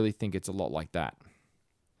 I really think it's a lot like that.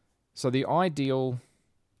 So the ideal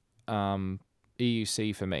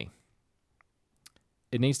EUC for me,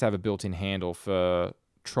 it needs to have a built-in handle for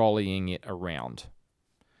trolleying it around.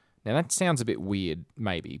 Now that sounds a bit weird,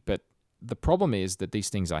 maybe, but the problem is that these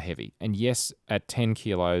things are heavy. And yes, at 10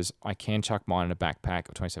 kilos, I can chuck mine in a backpack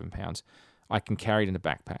of 27 pounds. I can carry it in a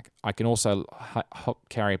backpack. I can also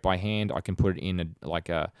carry it by hand. I can put it in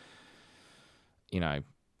a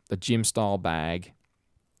gym-style bag,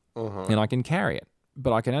 and I can carry it.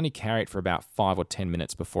 But I can only carry it for about 5 or 10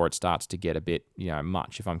 minutes before it starts to get a bit,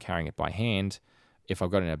 much. If I'm carrying it by hand, if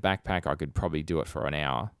I've got it in a backpack, I could probably do it for an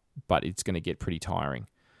hour, but it's going to get pretty tiring.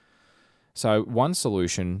 So one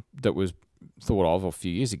solution that was thought of a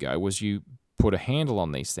few years ago was you put a handle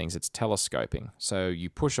on these things. It's telescoping. So you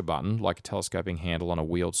push a button like a telescoping handle on a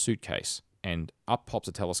wheeled suitcase, and up pops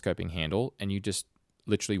a telescoping handle, and you just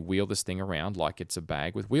literally wheel this thing around like it's a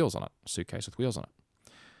bag with wheels on it, a suitcase with wheels on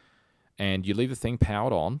it. And you leave the thing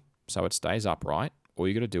powered on so it stays upright. All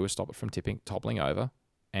you got to do is stop it from toppling over,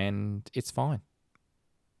 and it's fine.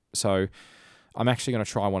 So I'm actually going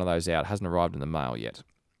to try one of those out. It hasn't arrived in the mail yet.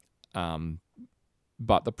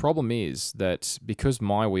 But the problem is that because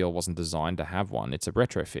my wheel wasn't designed to have one, it's a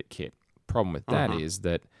retrofit kit. Problem with that is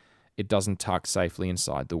that it doesn't tuck safely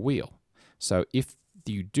inside the wheel. So if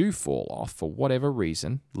you do fall off for whatever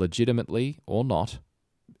reason, legitimately or not,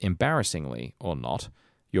 embarrassingly or not,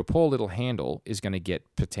 your poor little handle is going to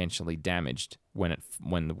get potentially damaged when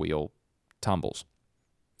the wheel tumbles.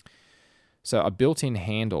 So a built-in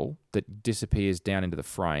handle that disappears down into the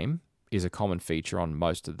frame is a common feature on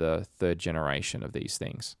most of the third generation of these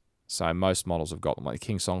things. So most models have got them. Like the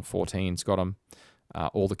Kingsong 14's got them.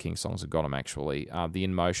 All the Kingsongs have got them, actually. The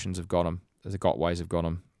InMotions have got them. The Gotways have got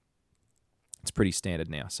them. It's pretty standard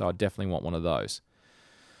now, so I definitely want one of those.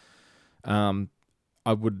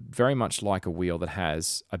 I would very much like a wheel that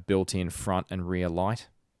has a built-in front and rear light,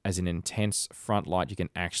 as an intense front light you can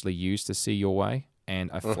actually use to see your way, and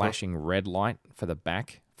a flashing red light for the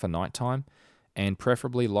back for nighttime, and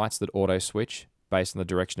preferably lights that auto-switch based on the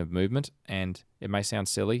direction of movement. And it may sound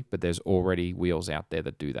silly, but there's already wheels out there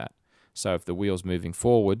that do that. So if the wheel's moving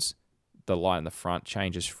forwards, the light in the front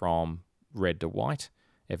changes from red to white.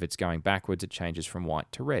 If it's going backwards, it changes from white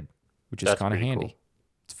to red, which is kind of handy. Cool.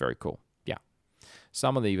 It's very cool. Yeah.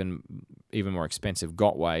 Some of the even more expensive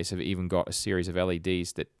Gotways have even got a series of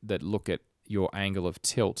LEDs that look at your angle of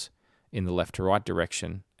tilt in the left to right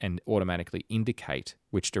direction and automatically indicate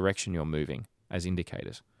which direction you're moving as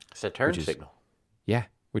indicators. It's a turn signal. Yeah,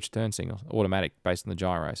 which turn signal. Automatic, based on the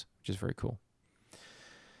gyros, which is very cool.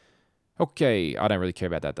 Okay, I don't really care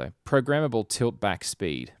about that though. Programmable tilt back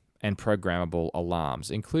speed and programmable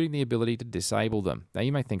alarms, including the ability to disable them. Now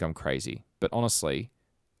you may think I'm crazy, but honestly,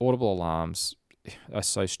 audible alarms are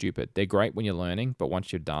so stupid. They're great when you're learning, but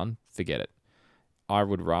once you're done, forget it. I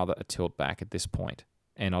wowould rather a tilt back at this point,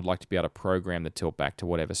 and I'd like to be able to program the tilt back to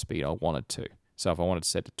whatever speed I wanted to. So if I wanted to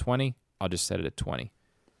set to 20, I'll just set it at 20.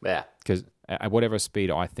 Yeah. Because at whatever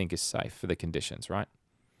speed I think is safe for the conditions, right?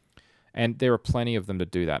 And there are plenty of them to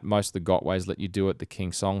do that. Most of the Gotways let you do it. The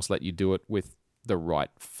Kingsongs let you do it with the right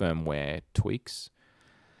firmware tweaks.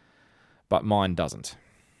 But mine doesn't.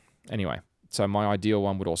 Anyway, so my ideal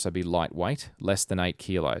one would also be lightweight, less than 8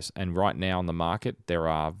 kilos. And right now on the market, there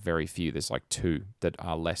are very few. There's like 2 that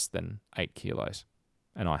are less than 8 kilos,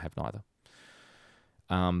 and I have neither.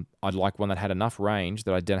 I'd like one that had enough range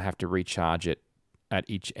that I didn't have to recharge it at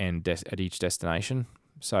each destination.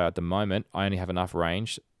 So at the moment, I only have enough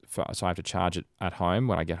range, so I have to charge it at home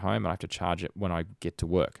when I get home, and I have to charge it when I get to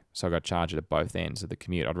work. So I've got to charge it at both ends of the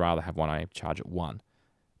commute. I'd rather have one I charge at one.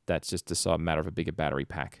 That's just a matter of a bigger battery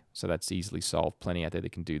pack. So that's easily solved. Plenty out there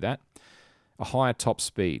that can do that. A higher top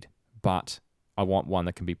speed, but I want one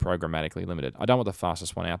that can be programmatically limited. I don't want the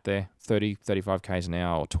fastest one out there, 30, 35 Ks an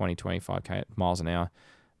hour or 20, 25 miles an hour.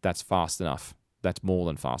 That's fast enough. That's more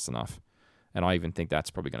than fast enough. And I even think that's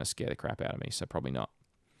probably going to scare the crap out of me, so probably not.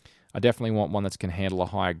 I definitely want one that can handle a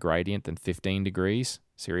higher gradient than 15 degrees.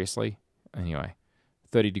 Seriously. Anyway,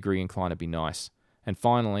 30-degree incline would be nice. And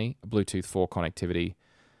finally, Bluetooth 4 connectivity.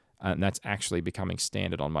 And that's actually becoming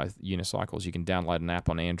standard on most unicycles. You can download an app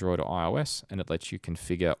on Android or iOS, and it lets you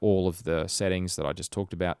configure all of the settings that I just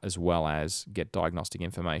talked about, as well as get diagnostic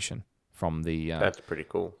information from the... That's pretty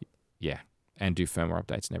cool. Yeah, and do firmware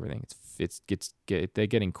updates and everything. They're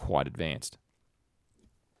getting quite advanced.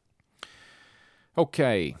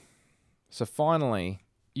 Okay, so finally,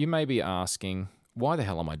 you may be asking, why the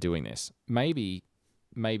hell am I doing this? Maybe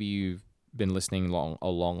you've been listening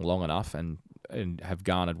long enough and have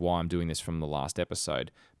garnered why I'm doing this from the last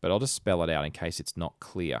episode, but I'll just spell it out in case it's not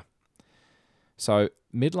clear. So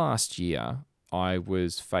mid last year, I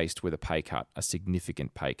was faced with a pay cut, a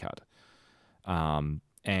significant pay cut,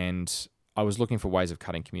 and I was looking for ways of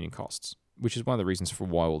cutting commuting costs, which is one of the reasons for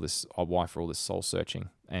why for all this soul searching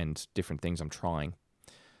and different things I'm trying.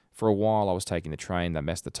 For a while, I was taking the train. They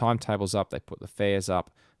messed the timetables up. They put the fares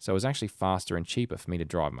up. So it was actually faster and cheaper for me to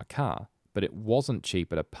drive my car, but it wasn't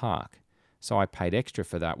cheaper to park. So I paid extra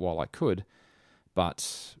for that while I could,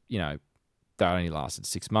 but, that only lasted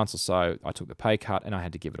 6 months or so. I took the pay cut and I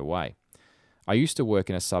had to give it away. I used to work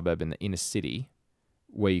in a suburb in the inner city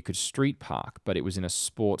where you could street park, but it was in a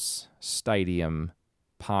sports stadium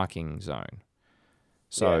parking zone.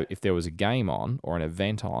 So if there was a game on or an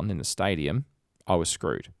event on in the stadium, I was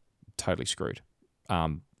screwed, totally screwed.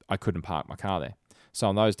 I couldn't park my car there. So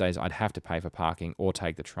on those days, I'd have to pay for parking or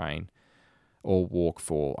take the train or walk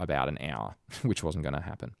for about an hour, which wasn't going to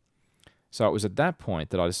happen. So it was at that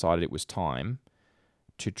point that I decided it was time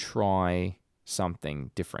to try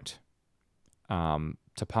something different,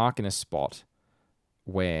 to park in a spot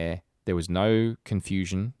where there was no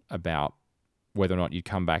confusion about whether or not you'd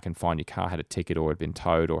come back and find your car had a ticket or had been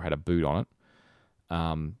towed or had a boot on it,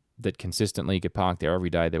 that consistently you could park there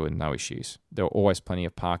every day. There were no issues. There were always plenty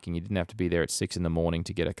of parking. You didn't have to be there at 6 a.m.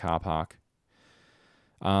 to get a car park.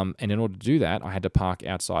 And in order to do that, I had to park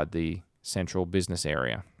outside the central business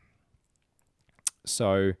area.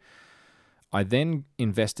 So I then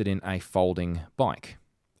invested in a folding bike,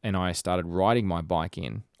 and I started riding my bike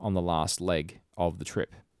in on the last leg of the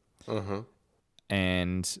trip. Mm-hmm.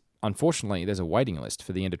 And unfortunately, there's a waiting list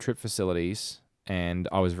for the end-of-trip facilities, and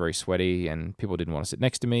I was very sweaty, and people didn't want to sit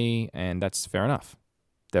next to me, and that's fair enough.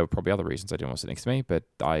 There were probably other reasons they didn't want to sit next to me, but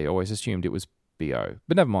I always assumed it was BO.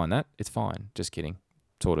 But never mind that. It's fine. Just kidding.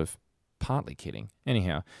 Sort of partly kidding.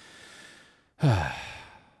 Anyhow.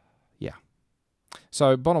 Yeah.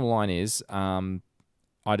 So bottom line is,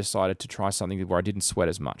 I decided to try something where I didn't sweat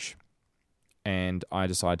as much. And I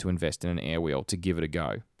decided to invest in an air wheel to give it a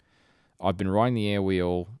go. I've been riding the air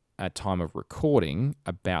wheel at time of recording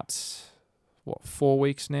about, 4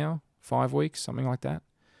 weeks now? 5 weeks? Something like that.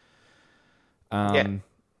 Yeah,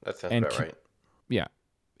 that sounds about right. Yeah.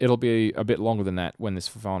 It'll be a bit longer than that when this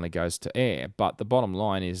finally goes to air. But the bottom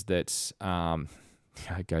line is that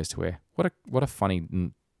it goes to air. What a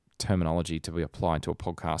funny terminology to be applied to a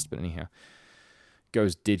podcast. But anyhow,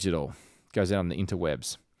 goes digital, goes out on the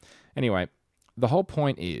interwebs. Anyway, the whole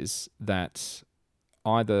point is that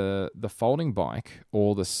either the folding bike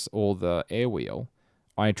or the air wheel,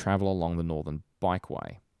 I travel along the Northern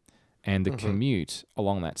Bikeway. And the commute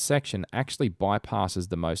along that section actually bypasses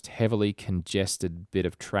the most heavily congested bit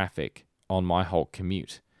of traffic on my whole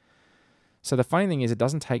commute. So the funny thing is, it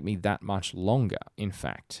doesn't take me that much longer, in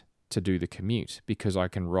fact, to do the commute because I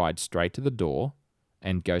can ride straight to the door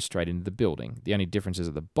and go straight into the building. The only difference is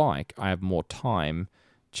at the bike, I have more time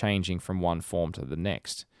changing from one form to the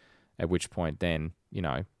next, at which point then,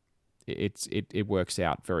 it works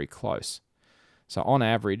out very close. So on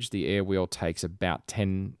average, the air wheel takes about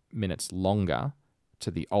 10 minutes longer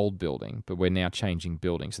to the old building, but we're now changing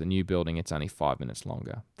buildings. So the new building, it's only 5 minutes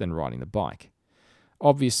longer than riding the bike.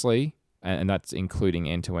 Obviously, and that's including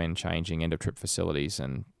end-to-end changing end-of-trip facilities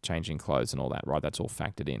and changing clothes and all that, right? That's all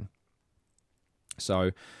factored in.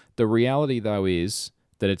 So the reality, though, is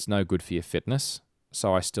that it's no good for your fitness.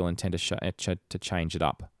 So I still intend to change it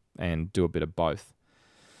up and do a bit of both.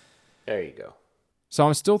 There you go. So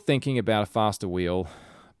I'm still thinking about a faster wheel,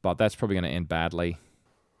 but that's probably going to end badly.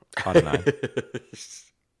 I don't know.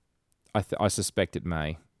 I suspect it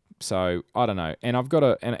may. So I don't know. And I've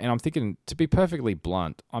got and I'm thinking, to be perfectly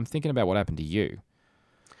blunt, I'm thinking about what happened to you.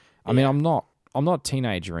 I mean, I'm not a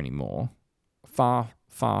teenager anymore. Far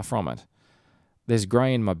from it. There's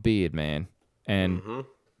grey in my beard, man. And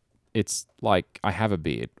it's like I have a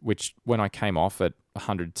beard, which when I came off at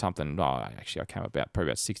 100 something, actually I came probably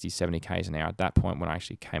about 60, 70 Ks an hour at that point when I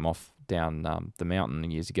actually came off down the mountain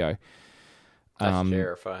years ago. That's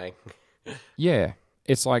terrifying. Yeah.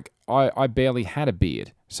 It's like I barely had a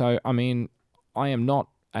beard. So, I mean, I am not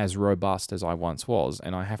as robust as I once was,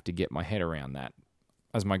 and I have to get my head around that.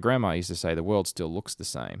 As my grandma used to say, the world still looks the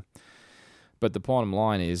same. But the bottom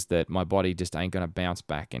line is that my body just ain't going to bounce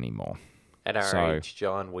back anymore. At our age,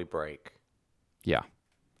 John, we break. Yeah.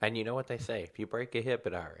 And you know what they say? If you break a hip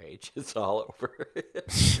at our age, it's all over.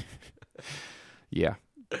 Yeah.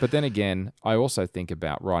 But then again, I also think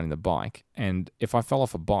about riding the bike. And if I fell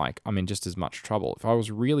off a bike, I'm in just as much trouble. If I was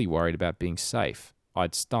really worried about being safe,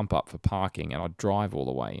 I'd stump up for parking and I'd drive all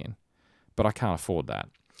the way in. But I can't afford that.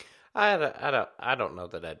 I don't know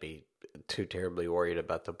that I'd be too terribly worried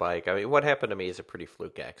about the bike. I mean, what happened to me is a pretty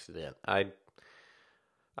fluke accident. I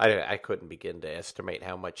couldn't begin to estimate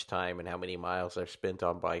how much time and how many miles I've spent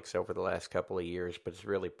on bikes over the last couple of years, but it's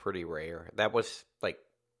really pretty rare. That was like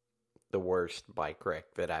the worst bike wreck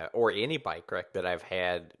or any bike wreck that I've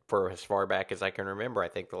had for as far back as I can remember. I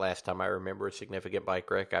think the last time I remember a significant bike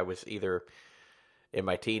wreck, I was either in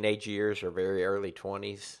my teenage years or very early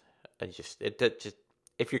 20s.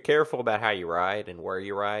 If you're careful about how you ride and where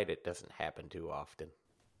you ride, it doesn't happen too often.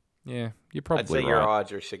 Yeah, you're probably I'd say right. your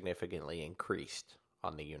odds are significantly increased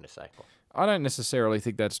on the unicycle. I don't necessarily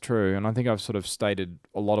think that's true, and I think I've sort of stated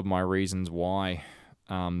a lot of my reasons why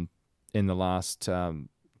in the last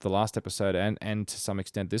episode and to some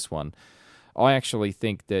extent this one. I actually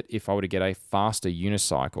think that if I were to get a faster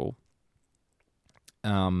unicycle,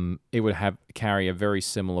 it would carry a very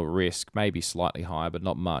similar risk, maybe slightly higher, but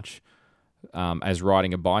not much, as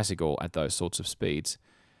riding a bicycle at those sorts of speeds.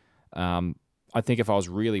 I think if I was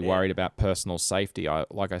really worried about personal safety,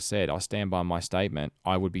 like I said, I stand by my statement,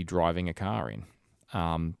 I would be driving a car in,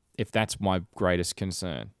 if that's my greatest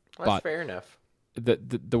concern. That's fair enough.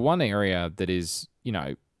 The one area that is,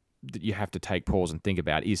 that you have to take pause and think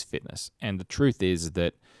about is fitness. And the truth is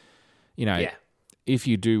that, if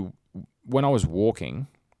you do, when I was walking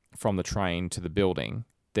from the train to the building,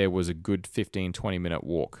 there was a good 15, 20-minute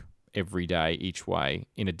walk every day each way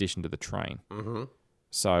in addition to the train. Mm-hmm.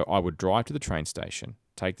 So I would drive to the train station,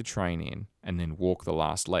 take the train in, and then walk the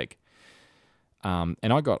last leg. And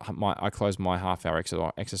I closed my half-hour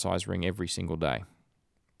exercise ring every single day,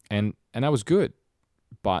 and that was good.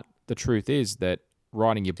 But the truth is that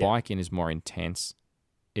riding your bike in is more intense.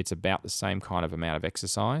 It's about the same kind of amount of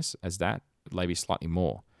exercise as that, maybe slightly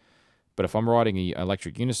more. But if I'm riding an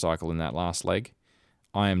electric unicycle in that last leg,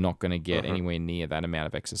 I am not going to get anywhere near that amount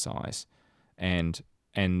of exercise. And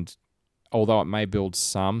although it may build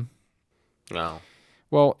some... No.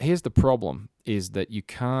 Well, here's the problem, is that you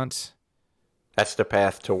can't... That's the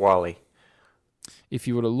path to Wally. If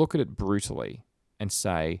you were to look at it brutally and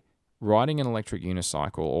say, riding an electric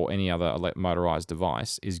unicycle or any other motorized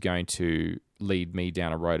device is going to lead me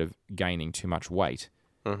down a road of gaining too much weight.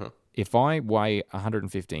 Mm-hmm. If I weigh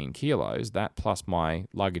 115 kilos, that plus my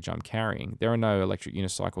luggage I'm carrying, there are no electric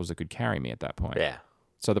unicycles that could carry me at that point. Yeah.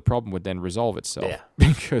 So the problem would then resolve itself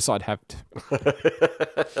because I'd have to...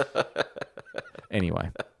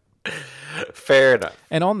 Anyway. Fair enough.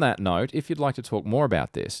 And on that note, if you'd like to talk more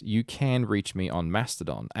about this, you can reach me on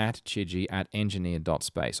Mastodon at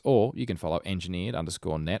chidgey@engineered.space, or you can follow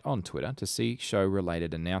engineered_net on Twitter to see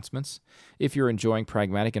show-related announcements. If you're enjoying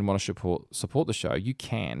Pragmatic and want to support the show, you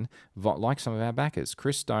can, like some of our backers,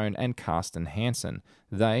 Chris Stone and Carsten Hansen.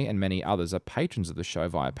 They and many others are patrons of the show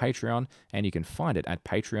via Patreon, and you can find it at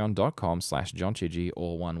patreon.com/johnchidgey,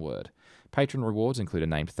 all one word. Patron rewards include a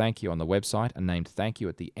named thank you on the website, a named thank you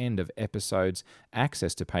at the end of episodes,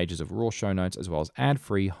 access to pages of raw show notes, as well as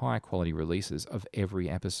ad-free, high-quality releases of every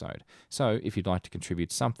episode. So if you'd like to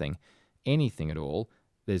contribute something, anything at all,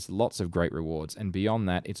 there's lots of great rewards, and beyond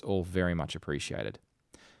that, it's all very much appreciated.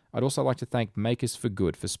 I'd also like to thank Makers for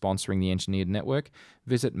Good for sponsoring the Engineered Network.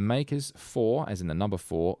 Visit makers4, as in the number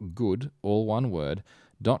 4, good, all one word,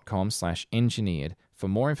 .com/engineered for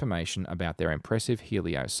more information about their impressive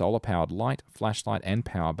Helio solar-powered light, flashlight, and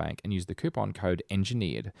power bank, and use the coupon code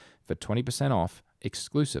ENGINEERED for 20% off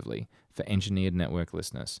exclusively for Engineered Network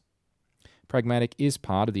listeners. Pragmatic is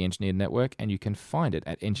part of the Engineered Network, and you can find it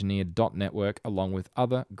at engineered.network along with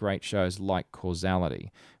other great shows like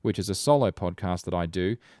Causality, which is a solo podcast that I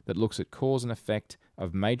do that looks at cause and effect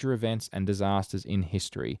of major events and disasters in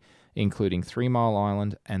history, including 3 Mile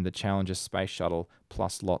Island and the Challenger Space Shuttle,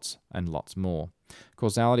 plus lots and lots more.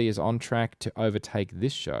 Causality is on track to overtake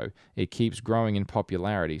this show. It keeps growing in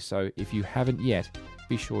popularity, so if you haven't yet,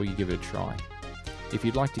 be sure you give it a try. If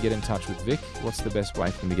you'd like to get in touch with Vic, what's the best way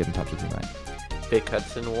for him to get in touch with you, mate? Vic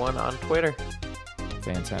Hudson1 on Twitter.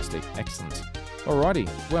 Fantastic. Excellent. Alrighty.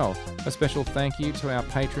 Well, a special thank you to our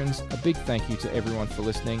patrons. A big thank you to everyone for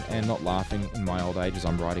listening and not laughing in my old age as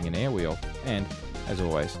I'm riding an airwheel. And, as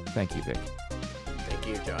always, thank you, Vic. Thank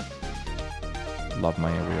you, John. Love my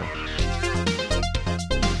airwheel.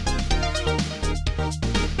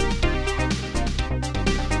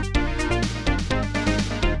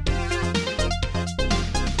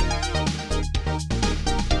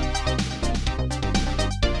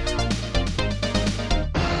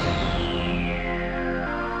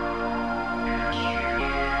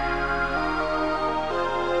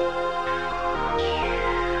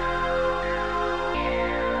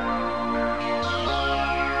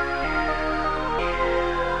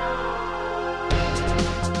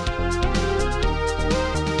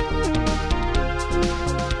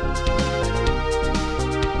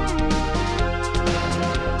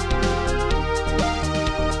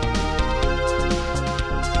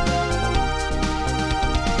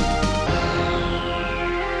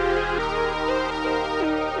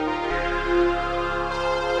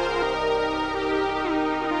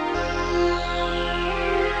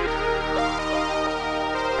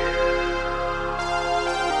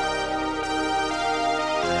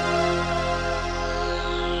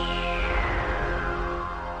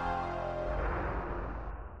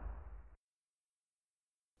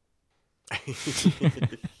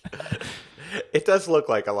 It does look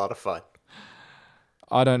like a lot of fun.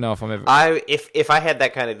 I don't know if I'm ever... If I had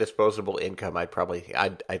that kind of disposable income,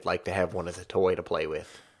 I'd like to have one as a toy to play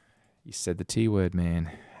with. You said the T word,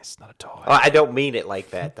 man. It's not a toy. Oh, I don't mean it like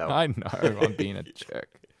that, though. I know. I'm being a jerk.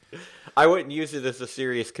 I wouldn't use it as a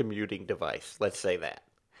serious commuting device. Let's say that.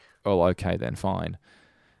 Oh, okay, then fine.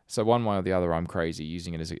 So one way or the other, I'm crazy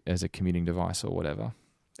using it as a commuting device or whatever.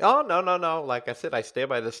 Oh, no. Like I said, I stand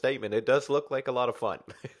by the statement. It does look like a lot of fun.